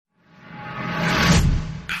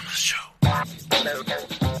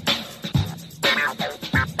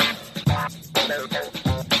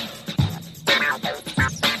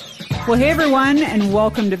Well, hey, everyone, and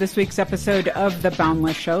welcome to this week's episode of The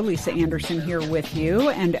Boundless Show. Lisa Anderson here with you.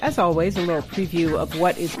 And as always, a little preview of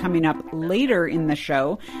what is coming up later in the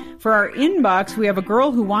show. For our inbox, we have a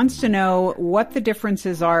girl who wants to know what the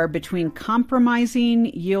differences are between compromising,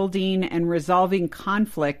 yielding, and resolving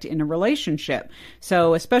conflict in a relationship.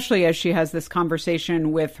 So especially as she has this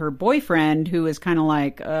conversation with her boyfriend, who is kind of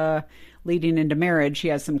like, leading into marriage, she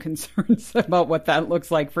has some concerns about what that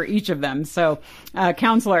looks like for each of them. So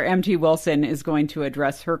Counselor M.T. Wilson is going to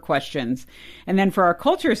address her questions. And then for our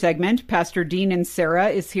culture segment, Pastor Dean and Sarah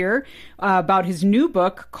is here about his new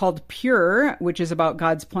book called Pure, which is about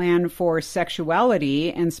God's plan for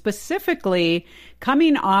sexuality, and specifically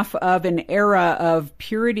coming off of an era of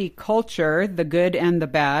purity culture, the good and the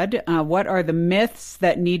bad. What are the myths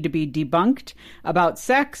that need to be debunked about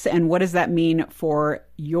sex, and what does that mean for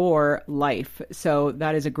your life? So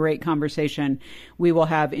that is a great conversation we will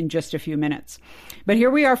have in just a few minutes. But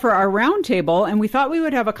here we are for our roundtable, and we thought we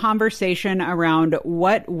would have a conversation around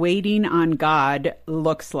what waiting on God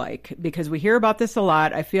looks like, because we hear about this a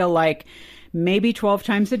lot. I feel like maybe 12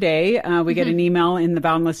 times a day, we get an email in the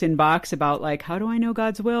Boundless inbox about like, how do I know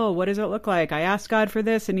God's will? What does it look like? I asked God for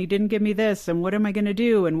this and he didn't give me this. And what am I going to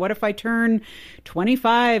do? And what if I turn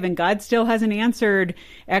 25 and God still hasn't answered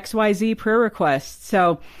XYZ prayer requests?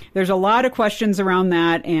 So there's a lot of questions around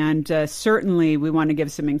that. And certainly we want to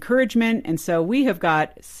give some encouragement. And so we have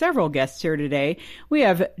got several guests here today. We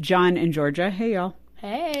have John and Georgia. Hey, y'all.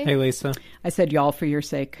 Hey. Hey, Lisa. I said y'all for your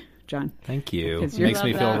sake, John. Thank you. It makes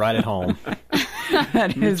me feel right at home.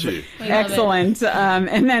 That is excellent.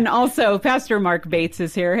 And then also Pastor Mark Bates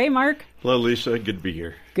is here. Hey, Mark. Hello, Lisa. Good to be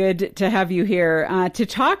here. Good to have you here to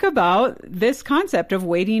talk about this concept of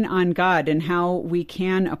waiting on God and how we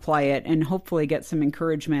can apply it and hopefully get some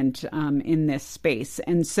encouragement in this space.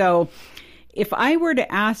 And so if I were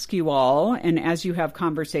to ask you all, and as you have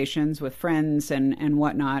conversations with friends and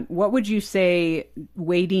whatnot, what would you say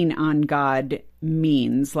waiting on God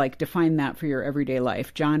means? Like, define that for your everyday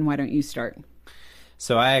life. John, why don't you start?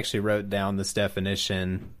 So I actually wrote down this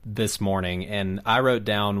definition this morning, and I wrote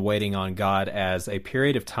down waiting on God as a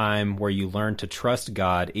period of time where you learn to trust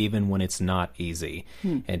God even when it's not easy.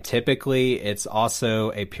 And typically, it's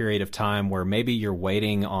also a period of time where maybe you're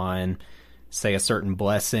waiting on, say, a certain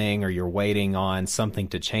blessing, or you're waiting on something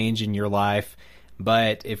to change in your life.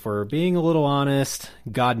 But if we're being a little honest,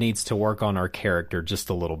 God needs to work on our character just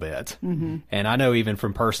a little bit. And I know even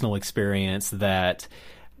from personal experience that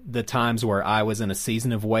the times where I was in a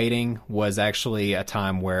season of waiting was actually a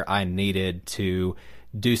time where I needed to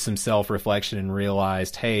do some self-reflection and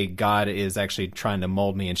realized, hey, God is actually trying to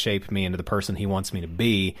mold me and shape me into the person he wants me to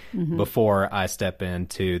be before I step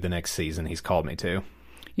into the next season he's called me to.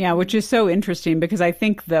 Yeah, which is so interesting because I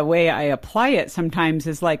think the way I apply it sometimes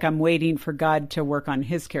is like I'm waiting for God to work on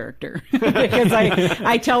his character. Because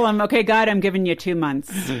I tell him, okay, God, I'm giving you 2 months.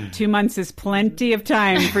 2 months is plenty of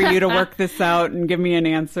time for you to work this out and give me an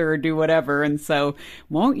answer or do whatever. And so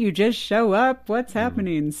won't you just show up? What's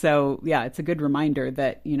happening? So yeah, it's a good reminder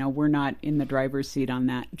that, you know, we're not in the driver's seat on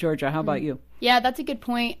that. Georgia, how about you? Yeah, that's a good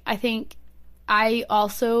point. I think I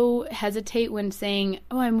also hesitate when saying,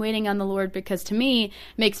 oh, I'm waiting on the Lord, because to me, it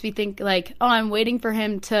makes me think like, oh, I'm waiting for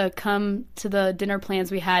him to come to the dinner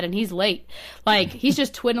plans we had and he's late. Like, he's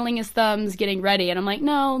just twiddling his thumbs, getting ready. And I'm like,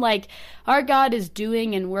 no, like, our God is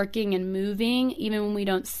doing and working and moving even when we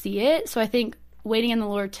don't see it. So I think waiting on the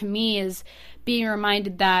Lord to me is being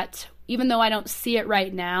reminded that even though I don't see it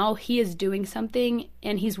right now, he is doing something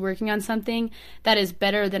and he's working on something that is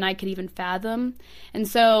better than I could even fathom. And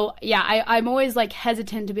so, yeah, I'm always like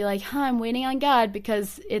hesitant to be like, I'm waiting on God,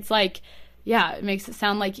 because it's like, yeah, it makes it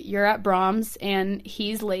sound like you're at Brahms and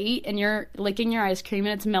he's late and you're licking your ice cream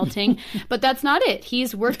and it's melting. But that's not it.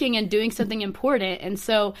 He's working and doing something important. And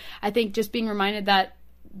so I think just being reminded that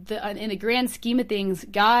in the grand scheme of things,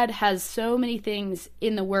 God has so many things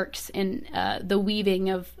in the works in the weaving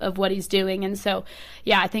of what he's doing. And so,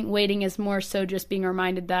 yeah, I think waiting is more so just being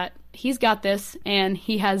reminded that he's got this and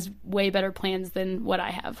he has way better plans than what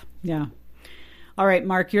I have. Yeah. All right,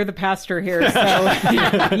 Mark, you're the pastor here,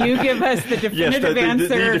 so you give us the definitive answer.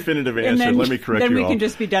 The definitive answer. Then, let me correct you Then we all. can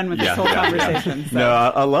just be done with this whole conversation. So. No,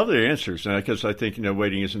 I love the answers, because I think,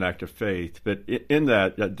 waiting is an act of faith. But in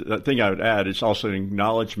that, the thing I would add is also an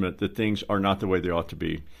acknowledgement that things are not the way they ought to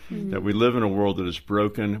be. That we live in a world that is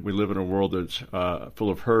broken. We live in a world that's full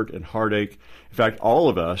of hurt and heartache. In fact, all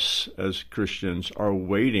of us as Christians are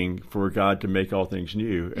waiting for God to make all things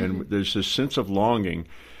new. And there's this sense of longing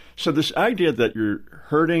So this idea that you're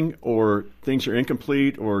hurting or things are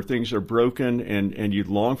incomplete or things are broken and you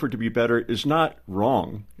long for it to be better is not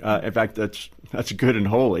wrong. In fact, that's good and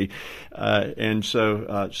holy.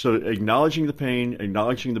 So acknowledging the pain,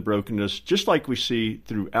 acknowledging the brokenness, just like we see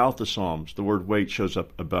throughout the Psalms, the word wait shows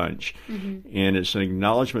up a bunch. Mm-hmm. And it's an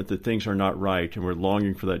acknowledgement that things are not right, and we're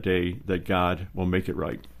longing for that day that God will make it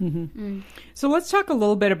right. Mm-hmm. Mm-hmm. So let's talk a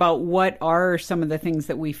little bit about what are some of the things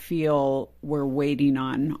that we feel we're waiting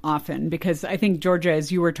on often. Because I think, Georgia,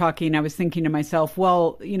 as you were talking, I was thinking to myself,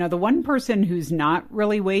 well, the one person who's not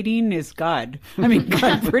really waiting is God. I mean,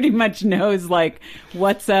 God pretty much knows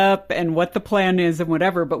what's up and what the plan is and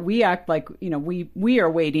whatever, but we act like, we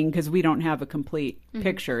are waiting because we don't have a complete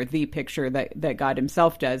picture, the picture that God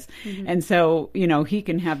himself does. Mm-hmm. And so, he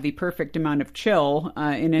can have the perfect amount of chill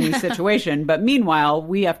in any situation. But meanwhile,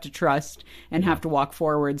 we have to trust and have to walk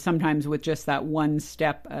forward, sometimes with just that one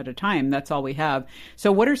step at a time. That's all we have.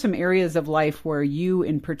 So what are some areas of life where you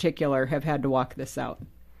in particular have had to walk this out?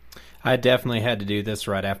 I definitely had to do this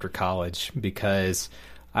right after college, because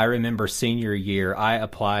I remember senior year, I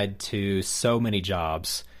applied to so many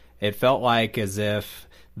jobs. It felt like as if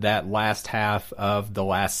that last half of the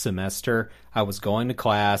last semester, I was going to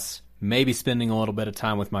class, maybe spending a little bit of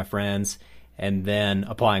time with my friends, and then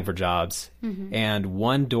applying for jobs. Mm-hmm. And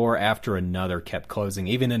one door after another kept closing,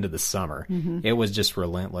 even into the summer. Mm-hmm. It was just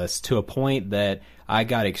relentless, to a point that I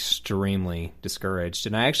got extremely discouraged.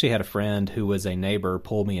 And I actually had a friend who was a neighbor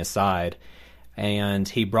pull me aside, and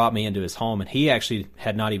he brought me into his home. And he actually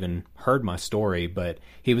had not even heard my story, but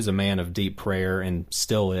he was a man of deep prayer and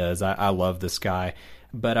still is. I love this guy.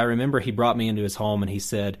 But I remember he brought me into his home and he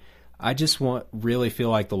said, I just really feel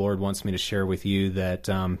like the Lord wants me to share with you that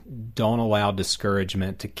don't allow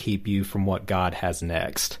discouragement to keep you from what God has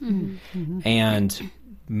next. Mm-hmm. And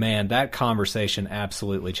man, that conversation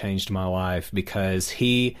absolutely changed my life, because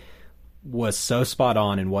he was so spot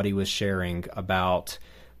on in what he was sharing about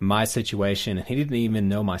my situation, and he didn't even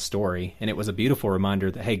know my story. And it was a beautiful reminder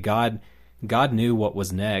that, hey, God knew what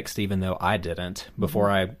was next, even though I didn't, before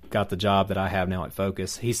I got the job that I have now at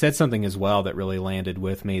Focus. He said something as well that really landed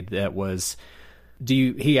with me, that was,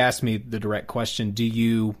 he asked me the direct question, do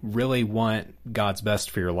you really want God's best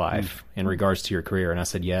for your life in regards to your career? And I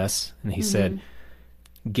said, yes. And he said,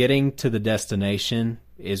 getting to the destination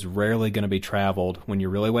is rarely going to be traveled. When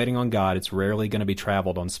you're really waiting on God, it's rarely going to be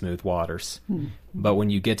traveled on smooth waters. Mm-hmm. But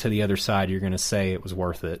when you get to the other side, you're going to say it was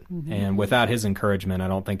worth it. Mm-hmm. And without his encouragement, I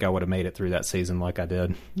don't think I would have made it through that season like I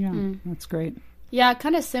did. Yeah, that's great. Yeah,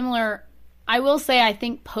 kind of similar. I will say I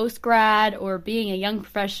think post-grad or being a young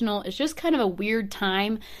professional is just kind of a weird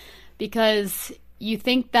time, because you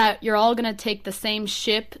think that you're all going to take the same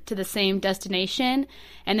ship to the same destination,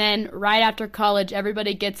 and then right after college,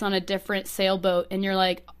 everybody gets on a different sailboat, and you're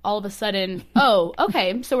like, all of a sudden, oh,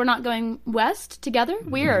 okay, so we're not going west together?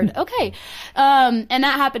 Weird. Okay. And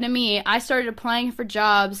that happened to me. I started applying for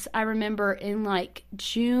jobs, I remember, in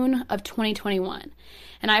June of 2021.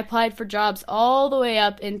 And I applied for jobs all the way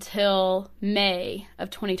up until May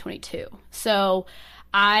of 2022. So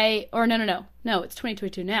no, it's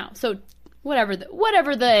 2022 now. So whatever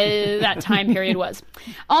that time period was.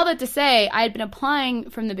 All that to say, I had been applying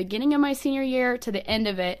from the beginning of my senior year to the end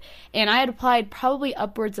of it, and I had applied probably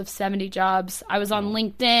upwards of 70 jobs. I was on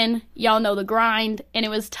LinkedIn, y'all know the grind, and it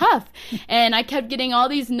was tough. And I kept getting all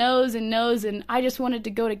these no's, and I just wanted to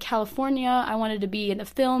go to California. I wanted to be in the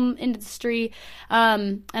film industry,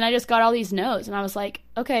 and I just got all these no's, and I was like,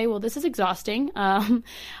 okay, well, this is exhausting.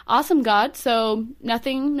 Awesome, God. So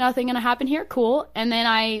nothing going to happen here. Cool. And then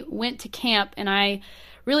I went to camp, and I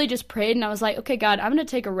really just prayed, and I was like, okay, God, I'm going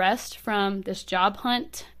to take a rest from this job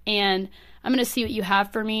hunt, and I'm going to see what you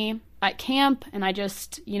have for me at camp. And I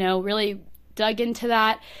just, really dug into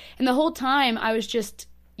that. And the whole time I was just,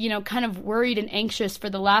 kind of worried and anxious for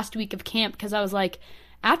the last week of camp, because I was like,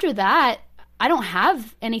 after that, I don't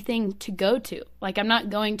have anything to go to. I'm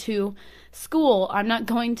not going to school. I'm not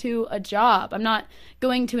going to a job. I'm not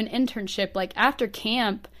going to an internship. After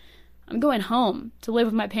camp, I'm going home to live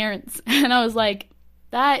with my parents. And I was like,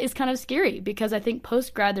 that is kind of scary, because I think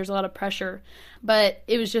post-grad there's a lot of pressure. But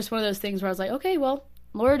it was just one of those things where I was like, okay, well,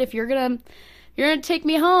 Lord, if you're gonna take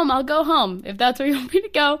me home, I'll go home, if that's where you want me to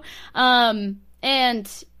go.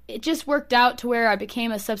 And it just worked out to where I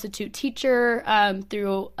became a substitute teacher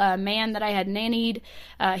through a man that I had nannied.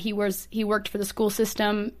 He worked for the school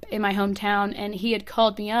system in my hometown, and he had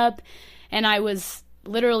called me up, and I was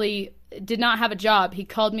literally did not have a job. He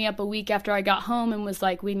called me up a week after I got home and was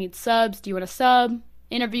like, we need subs. Do you want a sub?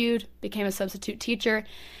 Interviewed, became a substitute teacher.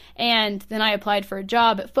 And then I applied for a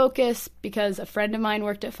job at Focus, because a friend of mine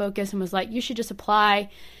worked at Focus and was like, you should just apply.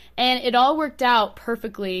 And it all worked out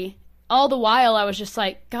perfectly. All the while, I was just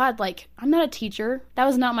like, God, like, I'm not a teacher. That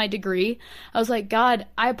was not my degree. I was like, God,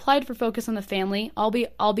 I applied for Focus on the Family. I'll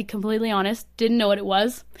be completely honest. Didn't know what it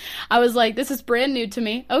was. I was like, this is brand new to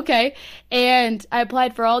me. Okay. And I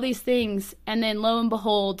applied for all these things. And then lo and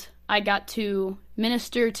behold, I got to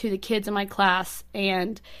minister to the kids in my class.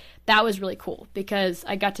 And that was really cool because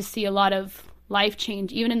I got to see a lot of life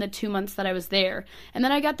change even in the 2 months that I was there. And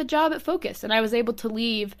then I got the job at Focus, and I was able to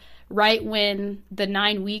leave right when the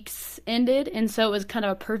 9 weeks ended. And so it was kind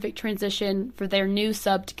of a perfect transition for their new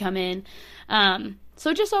sub to come in.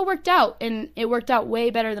 So it just all worked out, and it worked out way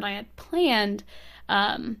better than I had planned.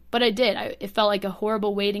 But it felt like a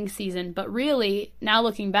horrible waiting season. But really, now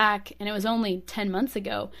looking back, and it was only 10 months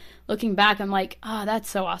ago, looking back, I'm like, oh, that's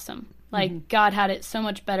so awesome. Like, God had it so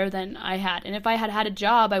much better than I had. And if I had had a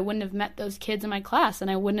job, I wouldn't have met those kids in my class,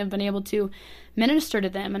 and I wouldn't have been able to minister to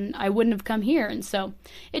them, and I wouldn't have come here. And so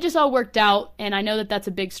it just all worked out. And I know that that's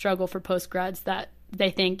a big struggle for postgrads, that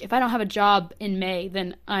they think, if I don't have a job in May,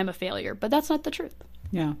 then I'm a failure. But that's not the truth.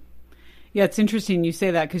 Yeah. Yeah, it's interesting you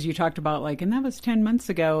say that because you talked about like, and that was 10 months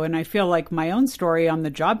ago. And I feel like my own story on the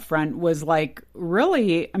job front was like,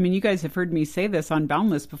 really, I mean, you guys have heard me say this on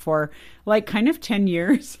Boundless before, like kind of 10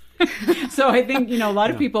 years. So I think, a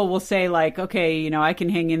lot of people will say like, okay, I can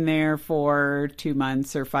hang in there for 2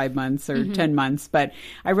 months or 5 months or 10 months. But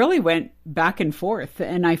I really went back and forth.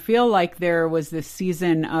 And I feel like there was this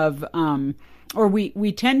season of, or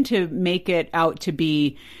we tend to make it out to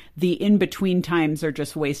be the in-between times are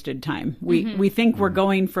just wasted time. We think we're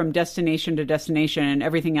going from destination to destination and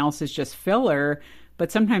everything else is just filler.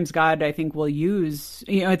 But sometimes God, I think, will use,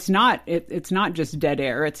 it's not just dead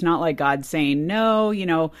air. It's not like God saying,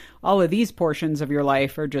 no, all of these portions of your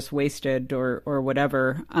life are just wasted or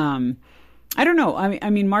whatever. I don't know. I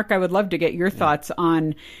mean, Mark, I would love to get your thoughts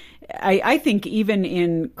on, I think even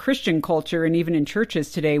in Christian culture and even in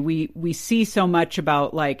churches today, we see so much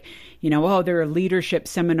about like, there are leadership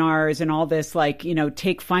seminars and all this like,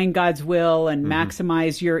 find God's will and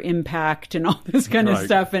maximize your impact and all this kind of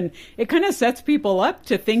stuff. And it kind of sets people up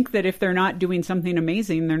to think that if they're not doing something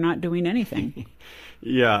amazing, they're not doing anything.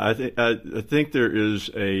 Yeah, I think there is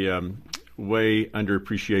a way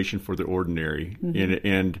underappreciation for the ordinary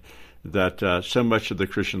and that so much of the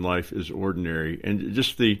Christian life is ordinary. And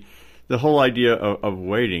just the whole idea of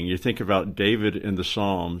waiting, you think about David in the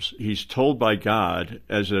Psalms, he's told by God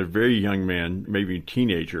as a very young man, maybe a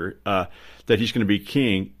teenager, that he's going to be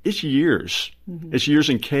king. It's years. It's years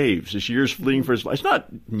in caves. It's years fleeing for his life. It's not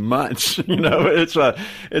months,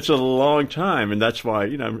 it's a long time. And that's why,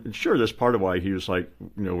 I'm sure that's part of why he was like,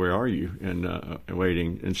 where are you? And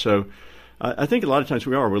waiting. And so I think a lot of times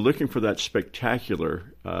we're looking for that spectacular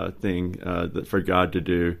thing for God to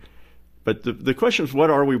do. But the question is,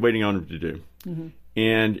 what are we waiting on him to do?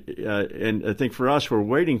 And I think for us, we're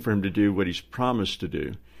waiting for him to do what he's promised to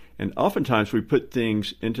do. And oftentimes we put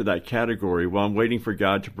things into that category. Well, I'm waiting for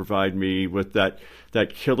God to provide me with that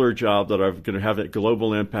killer job that I'm going to have that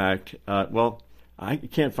global impact. Well, I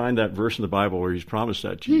can't find that verse in the Bible where he's promised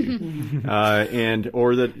that to you.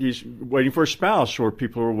 Or that he's waiting for a spouse, or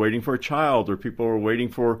people are waiting for a child, or people are waiting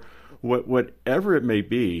for whatever it may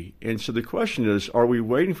be. And so the question is, are we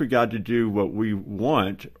waiting for God to do what we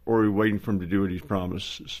want, or are we waiting for him to do what he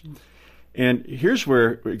promises? And here's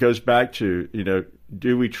where it goes back to,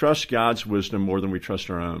 do we trust God's wisdom more than we trust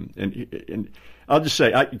our own? And I'll just say,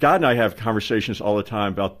 God and I have conversations all the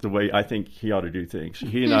time about the way I think he ought to do things.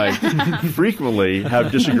 He and I frequently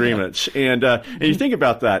have disagreements. And you think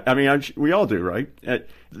about that. I mean, we all do, right?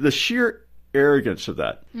 The sheer arrogance of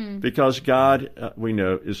that, because God, we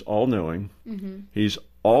know, is all-knowing. He's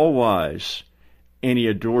all-wise, and he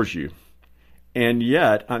adores you. And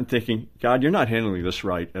yet, I'm thinking, God, you're not handling this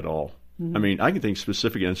right at all. I mean, I can think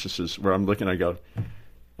specific instances where I'm looking, I go,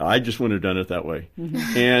 I just wouldn't have done it that way.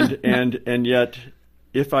 And yet,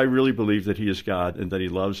 if I really believe that he is God and that he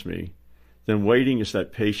loves me, then waiting is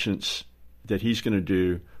that patience that he's going to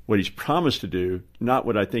do what he's promised to do, not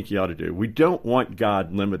what I think he ought to do. We don't want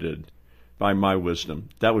God limited by my wisdom.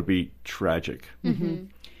 That would be tragic.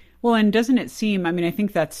 Well, and doesn't it seem, I mean, I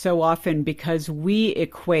think that's so often because we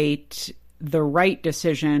equate the right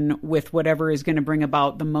decision with whatever is going to bring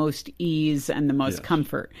about the most ease and the most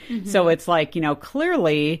comfort. So it's like,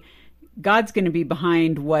 clearly God's going to be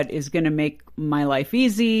behind what is going to make my life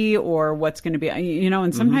easy or what's going to be,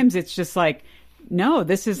 and sometimes it's just like, no,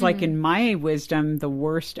 this is like in my wisdom, the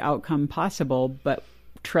worst outcome possible, but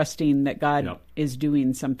trusting that God is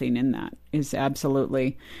doing something in that is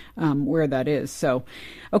absolutely where that is. So,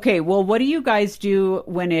 okay, well, what do you guys do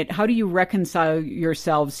how do you reconcile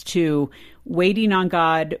yourselves to waiting on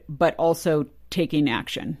God, but also taking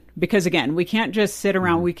action. Because again, we can't just sit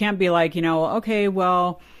around. We can't be like, okay,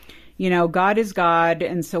 well, God is God,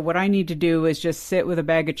 and so what I need to do is just sit with a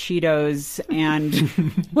bag of Cheetos and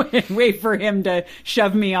wait for him to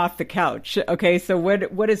shove me off the couch. Okay, so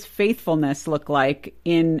what does faithfulness look like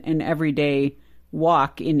in an everyday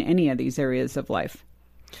walk in any of these areas of life?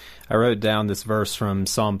 I wrote down this verse from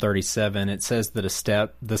Psalm 37. It says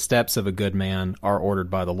that the steps of a good man are ordered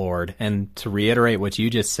by the Lord. And to reiterate what you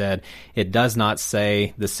just said, it does not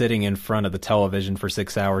say the sitting in front of the television for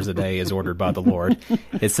 6 hours a day is ordered by the Lord.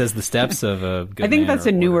 It says the steps of a good man. I think that's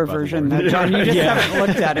a newer version, though, John. You just haven't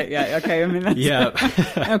looked at it yet. Okay,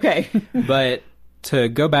 that's okay. But to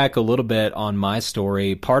go back a little bit on my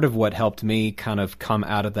story, part of what helped me kind of come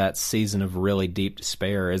out of that season of really deep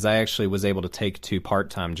despair is I actually was able to take 2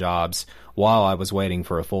 part-time jobs while I was waiting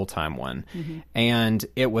for a full-time one. Mm-hmm. And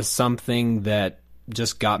it was something that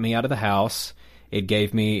just got me out of the house. It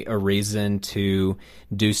gave me a reason to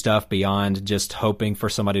do stuff beyond just hoping for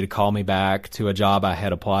somebody to call me back to a job I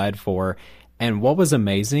had applied for. And what was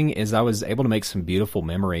amazing is I was able to make some beautiful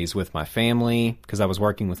memories with my family because I was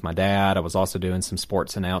working with my dad. I was also doing some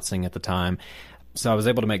sports announcing at the time. So I was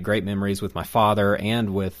able to make great memories with my father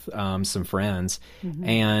and with some friends. Mm-hmm.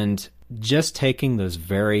 And just taking those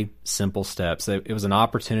very simple steps, it was an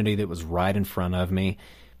opportunity that was right in front of me,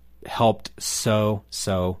 helped so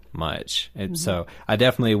much. Mm-hmm. So I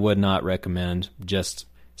definitely would not recommend just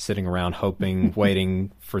sitting around hoping,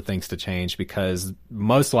 waiting for things to change, because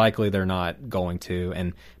most likely they're not going to.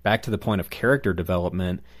 And back to the point of character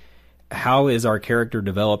development, how is our character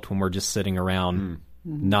developed when we're just sitting around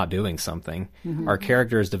not doing something? Mm-hmm. Our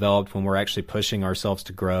character is developed when we're actually pushing ourselves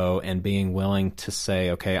to grow and being willing to say,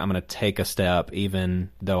 okay, I'm going to take a step even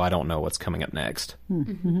though I don't know what's coming up next.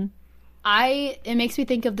 Mm-hmm. It makes me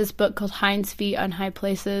think of this book called Hind's Feet on High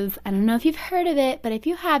Places. I don't know if you've heard of it, but if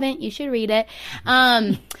you haven't, you should read it.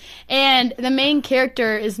 And the main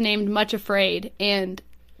character is named Much Afraid. And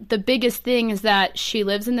the biggest thing is that she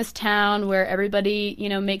lives in this town where everybody,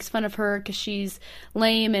 makes fun of her because she's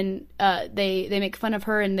lame, and they make fun of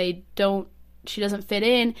her, and she doesn't fit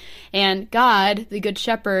in. And God, the Good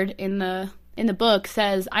Shepherd in the book,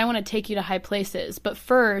 says, I want to take you to high places, but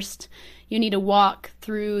first you need to walk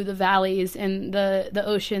through the valleys and the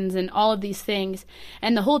oceans and all of these things.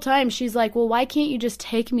 And the whole time she's like, well, why can't you just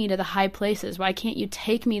take me to the high places? Why can't you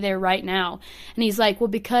take me there right now? And he's like, well,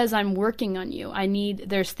 because I'm working on you.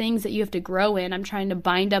 There's things that you have to grow in. I'm trying to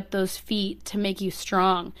bind up those feet to make you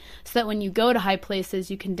strong so that when you go to high places,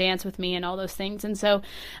 you can dance with me and all those things. And so,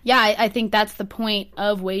 I think that's the point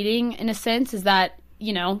of waiting, in a sense, is that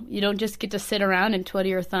you don't just get to sit around and twiddle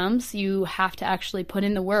your thumbs. You have to actually put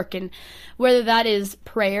in the work. And whether that is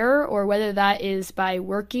prayer, or whether that is by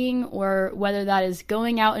working, or whether that is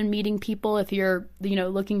going out and meeting people, if you're,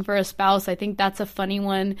 looking for a spouse, I think that's a funny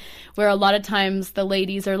one where a lot of times the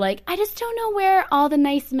ladies are like, I just don't know where all the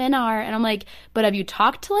nice men are. And I'm like, but have you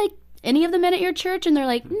talked to any of the men at your church? And they're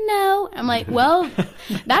like, no. I'm like, well,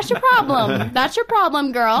 that's your problem. That's your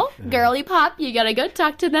problem, girly pop. You gotta go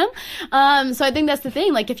talk to them. So I think that's the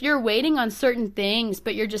thing. If you're waiting on certain things,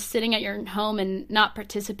 but you're just sitting at your home and not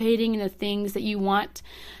participating in the things that you want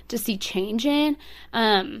to see change in,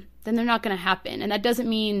 then they're not going to happen. And that doesn't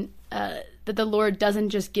mean that the Lord doesn't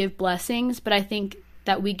just give blessings, but I think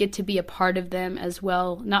that we get to be a part of them as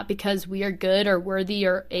well, not because we are good or worthy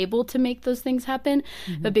or able to make those things happen,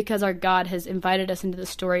 but because our God has invited us into the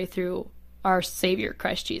story through our Savior,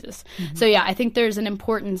 Christ Jesus. Mm-hmm. So I think there's an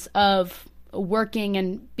importance of working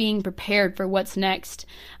and being prepared for what's next,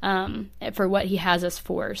 for what he has us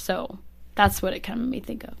for. So that's what it kind of made me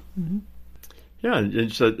think of. Mm-hmm. Yeah,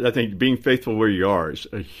 and so I think being faithful where you are is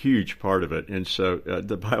a huge part of it. And so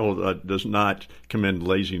the Bible does not commend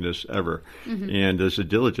laziness ever. Mm-hmm. And there's a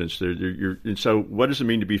diligence there. And so what does it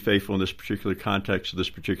mean to be faithful in this particular context, this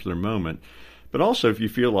particular moment? But also, if you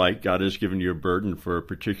feel like God has given you a burden for a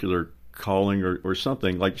particular calling or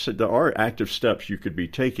something, like you said, there are active steps you could be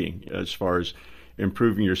taking as far as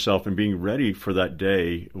improving yourself and being ready for that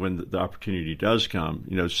day when the opportunity does come.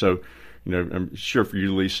 I'm sure for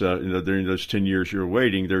you, Lisa, during those 10 years you're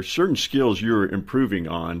waiting, there are certain skills you're improving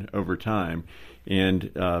on over time.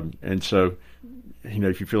 And so,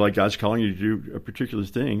 if you feel like God's calling you to do a particular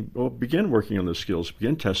thing, well, begin working on those skills,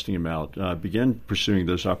 begin testing them out, begin pursuing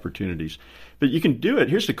those opportunities. But you can do it.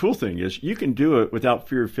 Here's the cool thing is you can do it without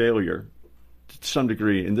fear of failure to some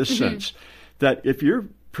degree, in this sense, that if you're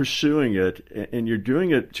pursuing it and you're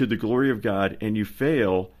doing it to the glory of God and you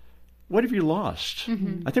fail, what have you lost?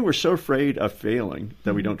 Mm-hmm. I think we're so afraid of failing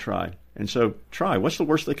that we don't try. And so try. What's the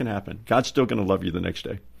worst that can happen? God's still going to love you the next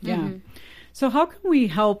day. Yeah. Mm-hmm. So how can we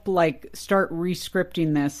help start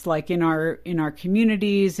rescripting this in our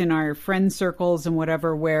communities, in our friend circles and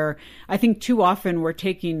whatever, where I think too often we're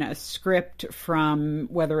taking a script from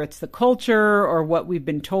whether it's the culture or what we've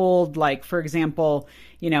been told, for example,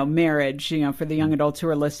 marriage, for the young adults who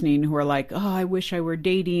are listening who are like, oh, I wish I were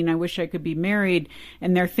dating. I wish I could be married.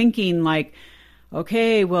 And they're thinking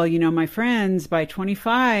okay, well, my friends, by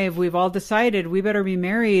 25, we've all decided we better be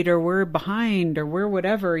married or we're behind or we're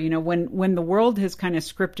whatever, when the world has kind of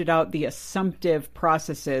scripted out the assumptive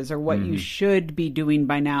processes or what you should be doing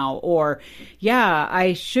by now, or, yeah,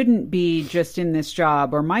 I shouldn't be just in this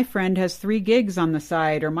job, or my friend has 3 gigs on the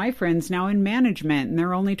side, or my friend's now in management and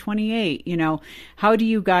they're only 28, how do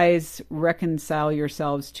you guys reconcile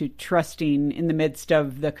yourselves to trusting in the midst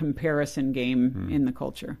of the comparison game in the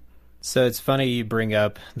culture? So it's funny you bring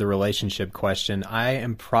up the relationship question. I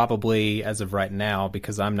am probably, as of right now,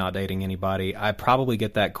 because I'm not dating anybody, I probably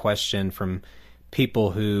get that question from people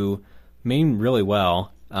who mean really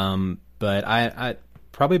well, but I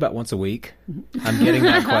probably about once a week, I'm getting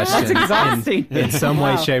that question. That's exhausting. In some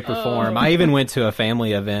way, shape, or form. I even went to a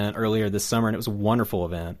family event earlier this summer, and it was a wonderful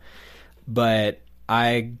event. But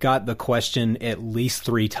I got the question at least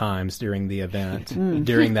 3 times during the event,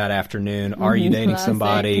 during that afternoon. Are you dating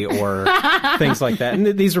somebody or things like that? And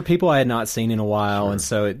these are people I had not seen in a while. Sure. And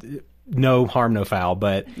so no harm, no foul.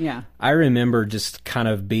 But yeah. I remember just kind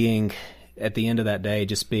of being, at the end of that day,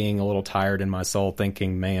 just being a little tired in my soul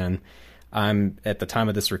thinking, man, I'm at the time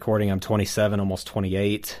of this recording, I'm 27, almost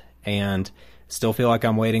 28, and still feel like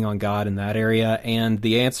I'm waiting on God in that area. And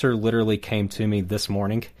the answer literally came to me this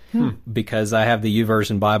morning. Because I have the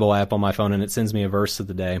YouVersion Bible app on my phone and it sends me a verse of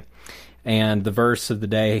the day. And the verse of the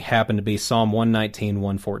day happened to be Psalm 119,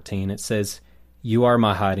 114. It says, "You are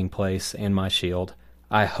my hiding place and my shield.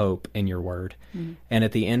 I hope in your word." And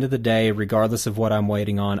at the end of the day, regardless of what I'm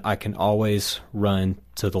waiting on, I can always run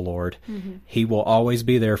to the Lord. He will always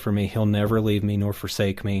be there for me. He'll never leave me nor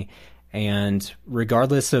forsake me. And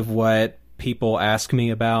regardless of what people ask me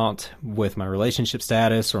about with my relationship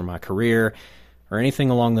status or my career, or anything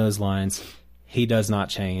along those lines, he does not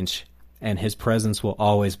change, and his presence will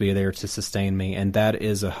always be there to sustain me, and that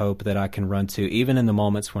is a hope that I can run to, even in the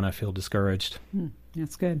moments when I feel discouraged.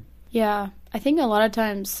 That's good. Yeah, I think a lot of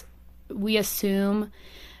times we assume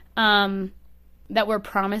that we're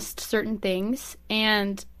promised certain things,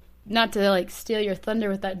 and not to steal your thunder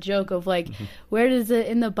with that joke of where does it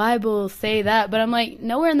in the Bible say that? But I'm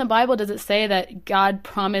nowhere in the Bible does it say that God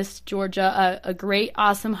promised Georgia a great,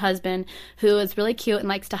 awesome husband who is really cute and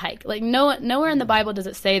likes to hike. Nowhere in the Bible does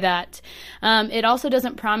it say that. It also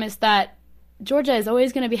doesn't promise that Georgia is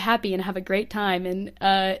always going to be happy and have a great time and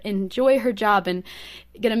enjoy her job and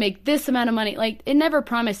going to make this amount of money. It never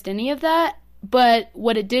promised any of that. But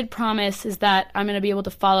what it did promise is that I'm going to be able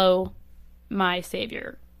to follow my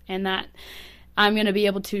Savior, and that I'm going to be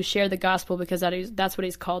able to share the gospel because that's what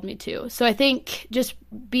he's called me to. So I think just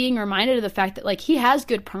being reminded of the fact that he has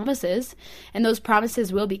good promises and those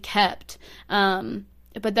promises will be kept.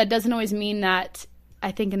 But that doesn't always mean that,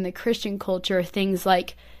 I think in the Christian culture, things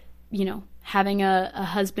having a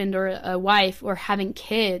husband or a wife or having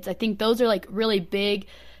kids, I think those are really big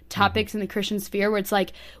topics in the Christian sphere where it's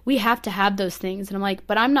we have to have those things. And I'm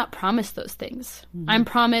but I'm not promised those things. I'm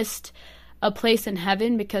promised a place in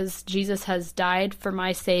heaven because Jesus has died for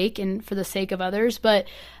my sake and for the sake of others, but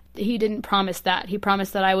he didn't promise that. He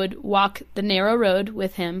promised that I would walk the narrow road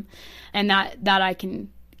with him, and that I can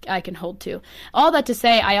hold to. All that to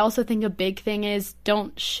say, I also think a big thing is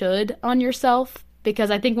don't should on yourself, because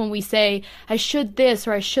I think when we say I should this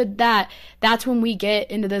or I should that, that's when we get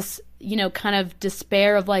into this kind of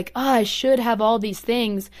despair of I should have all these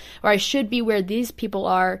things, or I should be where these people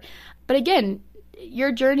are. But again,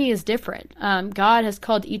 your journey is different. God has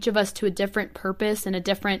called each of us to a different purpose and a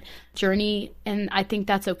different journey, and I think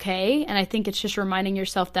that's okay. And I think it's just reminding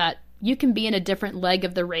yourself that you can be in a different leg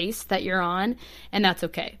of the race that you're on, and that's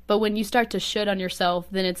okay. But when you start to should on yourself,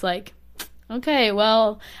 then it's okay,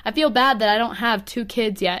 well, I feel bad that I don't have 2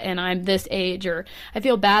 kids yet and I'm this age, or I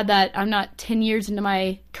feel bad that I'm not 10 years into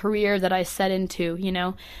my career that I set into,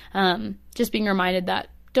 just being reminded that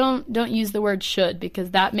don't use the word should,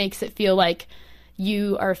 because that makes it feel like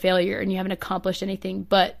you are a failure and you haven't accomplished anything.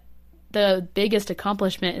 But the biggest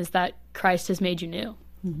accomplishment is that Christ has made you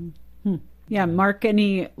new. Yeah, Mark,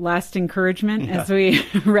 any last encouragement as we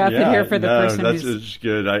wrap it here for the person who's... That's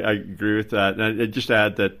good. I agree with that. And I just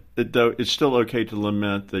add that it's still okay to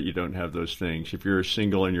lament that you don't have those things. If you're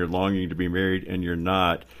single and you're longing to be married and you're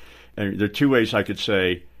not, and there are 2 ways I could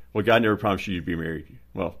say, well, God never promised you to be married.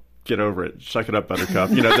 Well, get over it, suck it up, buttercup.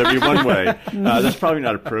 There'd be one way. That's probably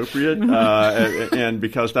not appropriate, and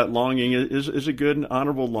because that longing is a good and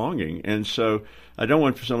honorable longing. And so I don't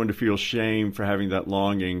want someone to feel shame for having that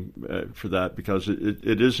longing for that, because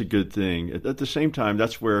it is a good thing. At the same time,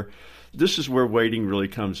 this is where waiting really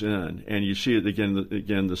comes in. And you see it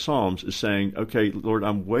again, the Psalms is saying, okay, Lord,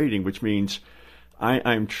 I'm waiting, which means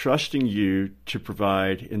I'm trusting you to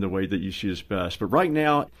provide in the way that you see is best. But right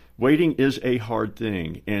now, waiting is a hard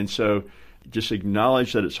thing. And so just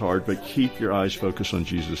acknowledge that it's hard, but keep your eyes focused on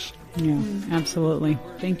Jesus. Yeah, absolutely.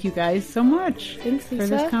 Thank you guys so much for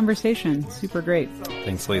this conversation. Super great.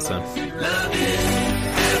 Thanks, Lisa. Love is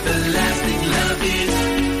everlasting. Love is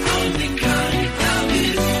only kind. Love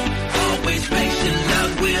is always patient.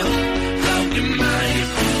 Love will blow your mind if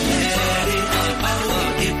you let it. Oh,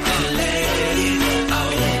 if you let it. Oh,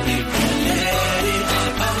 if you let it.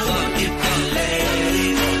 Oh, if you let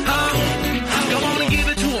it. Oh, I'm gonna give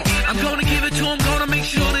it to him. I'm gonna give it to him. Gonna make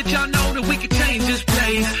sure that y'all know that we can change this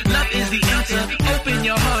place. Love is the answer. Open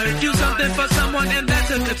your heart. Do something for someone, and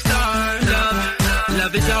that's a good start.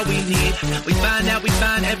 Love is all we need. We find out, we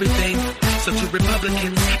find everything. So to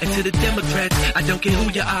Republicans and to the Democrats, I don't care who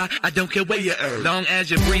you are, I don't care where you are. Long as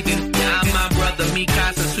you're breathing, I'm my brother, me,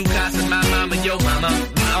 Casa, Sue, Casa, my mama, yo mama.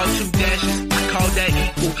 We all two dashes, I call that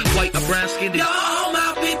equal. White or brown skinned. Yo,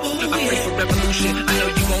 my people, I pray for revolution. I know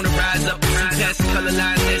you wanna rise up. Past color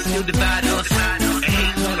lines that still divide us. And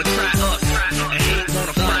hate wanna try us. And hate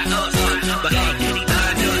wanna fry us. But hate can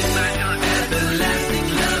divide us. Everlasting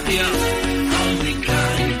love, yeah.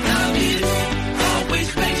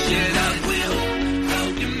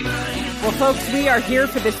 Well, folks, we are here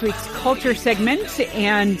for this week's Culture segment,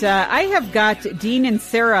 and I have got Dean and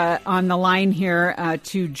Sarah on the line here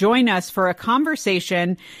to join us for a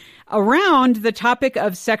conversation around the topic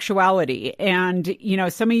of sexuality. And,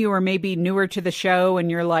 some of you are maybe newer to the show and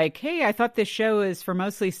you're like, hey, I thought this show is for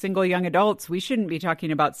mostly single young adults. We shouldn't be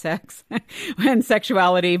talking about sex and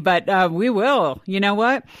sexuality, but we will. You know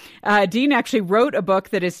what? Dean actually wrote a book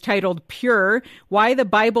that is titled Pure: Why the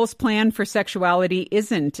Bible's Plan for Sexuality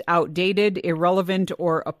Isn't Outdated, Irrelevant,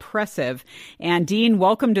 or Oppressive. And Dean,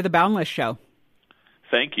 welcome to the Boundless Show.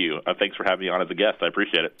 Thank you. Thanks for having me on as a guest. I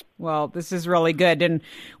appreciate it. Well, this is really good. And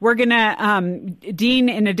we're going to, Dean,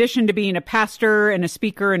 in addition to being a pastor and a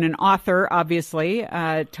speaker and an author, obviously,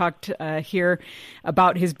 talked here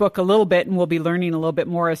about his book a little bit, and we'll be learning a little bit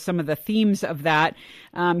more of some of the themes of that.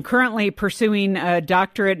 Currently pursuing a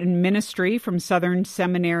doctorate in ministry from Southern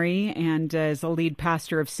Seminary, and is a lead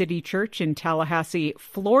pastor of City Church in Tallahassee,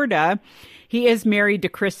 Florida. He is married to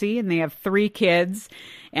Chrissy, and they have 3 kids.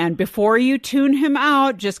 And before you tune him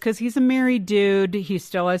out, just because he's a married dude, he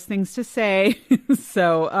still has things to say.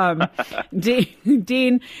 So,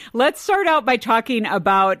 Dean, let's start out by talking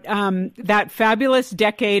about that fabulous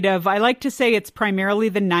decade of, I like to say it's primarily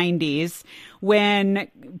the 90s, when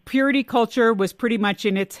purity culture was pretty much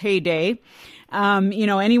in its heyday.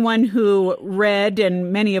 Anyone who read,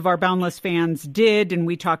 and many of our Boundless fans did, and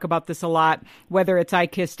we talk about this a lot, whether it's I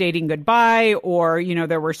Kiss Dating Goodbye, or,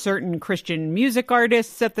 there were certain Christian music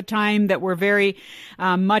artists at the time that were very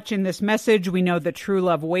much in this message. We know the True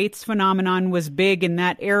Love Waits phenomenon was big in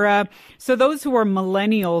that era. So those who are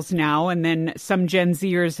millennials now, and then some Gen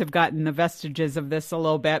Zers have gotten the vestiges of this a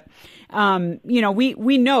little bit,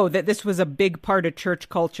 we know that this was a big part of church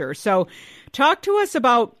culture. So talk to us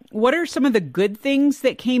about what are some of the good things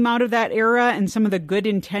that came out of that era and some of the good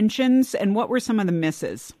intentions, and what were some of the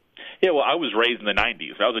misses? Yeah, well, I was raised in the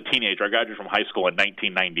 90s. I was a teenager. I graduated from high school in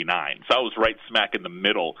 1999. So I was right smack in the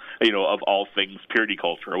middle, of all things purity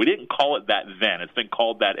culture. We didn't call it that then. It's been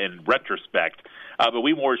called that in retrospect. But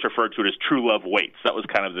we more just referred to it as True Love Waits. That was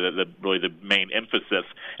kind of really the main emphasis.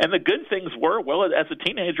 And the good things were, well, as a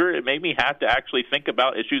teenager, it made me have to actually think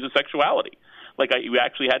about issues of sexuality. You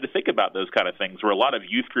actually had to think about those kind of things, where a lot of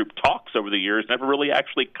youth group talks over the years never really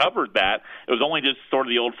actually covered that. It was only just sort of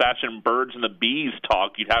the old-fashioned birds and the bees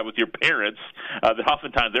talk you'd have with your parents that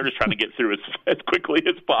oftentimes they're just trying to get through as quickly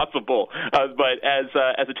as possible. But as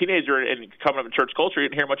a teenager and coming up in church culture, you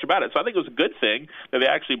didn't hear much about it. So I think it was a good thing that they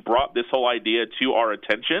actually brought this whole idea to our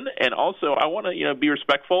attention. And also, I want to be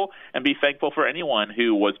respectful and be thankful for anyone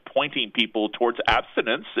who was pointing people towards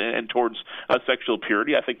abstinence and towards sexual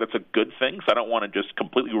purity. I think that's a good thing. So I don't want to just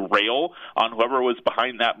completely rail on whoever was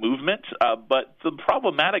behind that movement. But the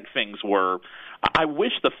problematic things were, I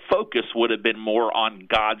wish the focus would have been more on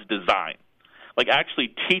God's design. like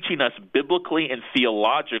actually teaching us biblically and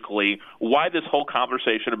theologically why this whole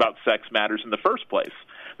conversation about sex matters in the first place.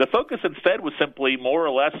 The focus instead was simply more or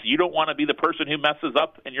less, you don't want to be the person who messes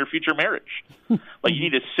up in your future marriage. Like, you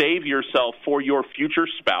need to save yourself for your future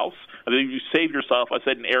spouse. You save yourself, I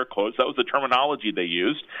said in air quotes, that was the terminology they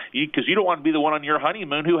used, because you don't want to be the one on your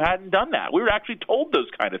honeymoon who hadn't done that. We were actually told those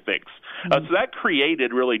kind of things. So that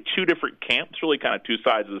created really two different camps, really kind of two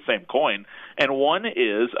sides of the same coin. And one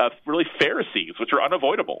is really Pharisees, which are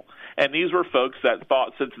unavoidable. And these were folks that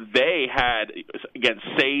thought since they had, again,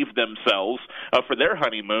 saved themselves for their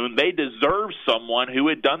honeymoon, they deserved someone who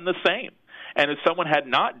had done the same. And if someone had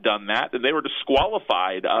not done that, then they were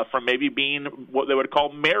disqualified from maybe being what they would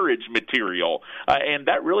call marriage material. And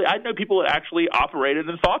that really, I know people that actually operated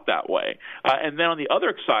and thought that way. And then on the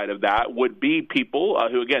other side of that would be people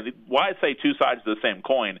who, again, why I say two sides of the same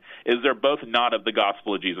coin is they're both not of the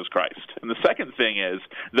gospel of Jesus Christ. And the second thing is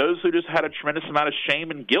those who just had a tremendous amount of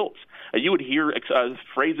shame and guilt. You would hear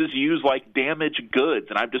phrases used like damaged goods,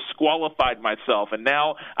 and I've disqualified myself, and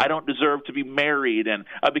now I don't deserve to be married, and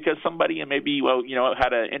because somebody maybe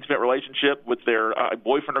had an intimate relationship with their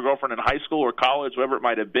boyfriend or girlfriend in high school or college, whatever it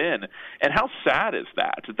might have been. And how sad is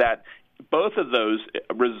that both of those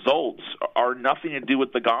results are nothing to do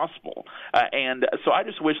with the gospel. And so I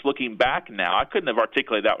just wish, looking back now, I couldn't have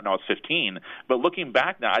articulated that when I was 15, but looking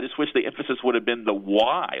back now, I just wish the emphasis would have been the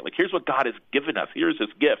why. Like, here's what God has given us. Here's his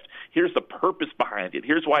gift. Here's the purpose behind it.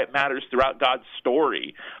 Here's why it matters throughout God's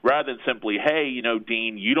story, rather than simply, hey,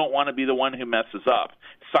 Dean, you don't want to be the one who messes up.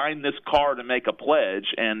 Sign this card and make a pledge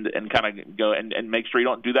and kind of go and make sure you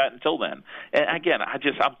don't do that until then. And again,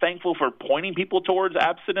 I'm thankful for pointing people towards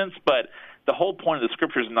abstinence, but the whole point of the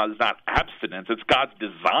scriptures is not abstinence. It's God's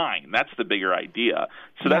design. That's the bigger idea.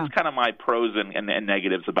 So that's kind of my pros and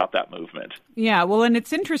negatives about that movement. Yeah, well, and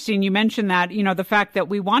it's interesting you mentioned that, the fact that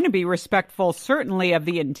we want to be respectful, certainly, of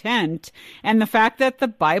the intent, and the fact that the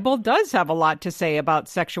Bible does have a lot to say about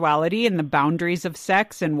sexuality and the boundaries of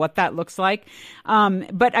sex and what that looks like.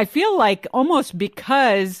 But I feel like almost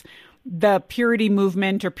because the purity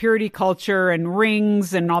movement or purity culture and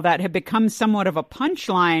rings and all that have become somewhat of a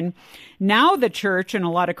punchline, now the church and a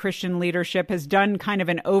lot of Christian leadership has done kind of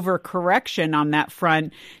an overcorrection on that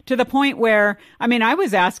front, to the point where, I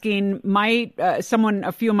was asking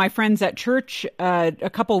a few of my friends at church a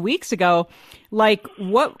couple weeks ago, like,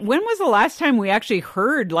 when was the last time we actually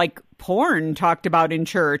heard porn talked about in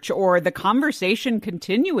church, or the conversation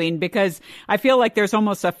continuing? Because I feel like there's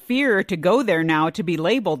almost a fear to go there now, to be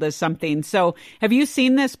labeled as something. So have you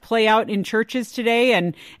seen this play out in churches today?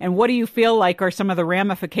 And what do you feel like are some of the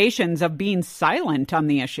ramifications of being silent on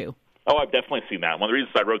the issue? Oh, I've definitely seen that. One of the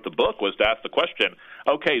reasons I wrote the book was to ask the question,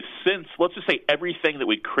 okay, since, let's just say everything that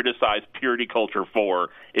we criticize purity culture for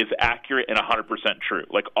is accurate and 100% true,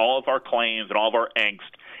 like all of our claims and all of our angst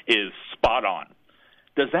is spot on,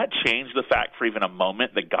 does that change the fact for even a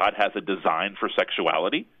moment that God has a design for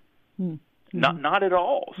sexuality? Not at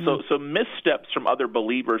all. So missteps from other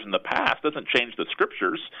believers in the past doesn't change the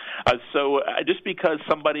scriptures. So just because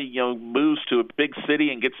somebody moves to a big city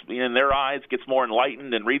and gets, in their eyes, gets more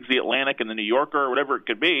enlightened and reads the Atlantic and the New Yorker or whatever it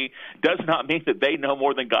could be, does not mean that they know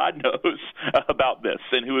more than God knows about this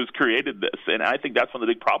and who has created this. And I think that's one of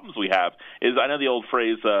the big problems we have. Is, I know the old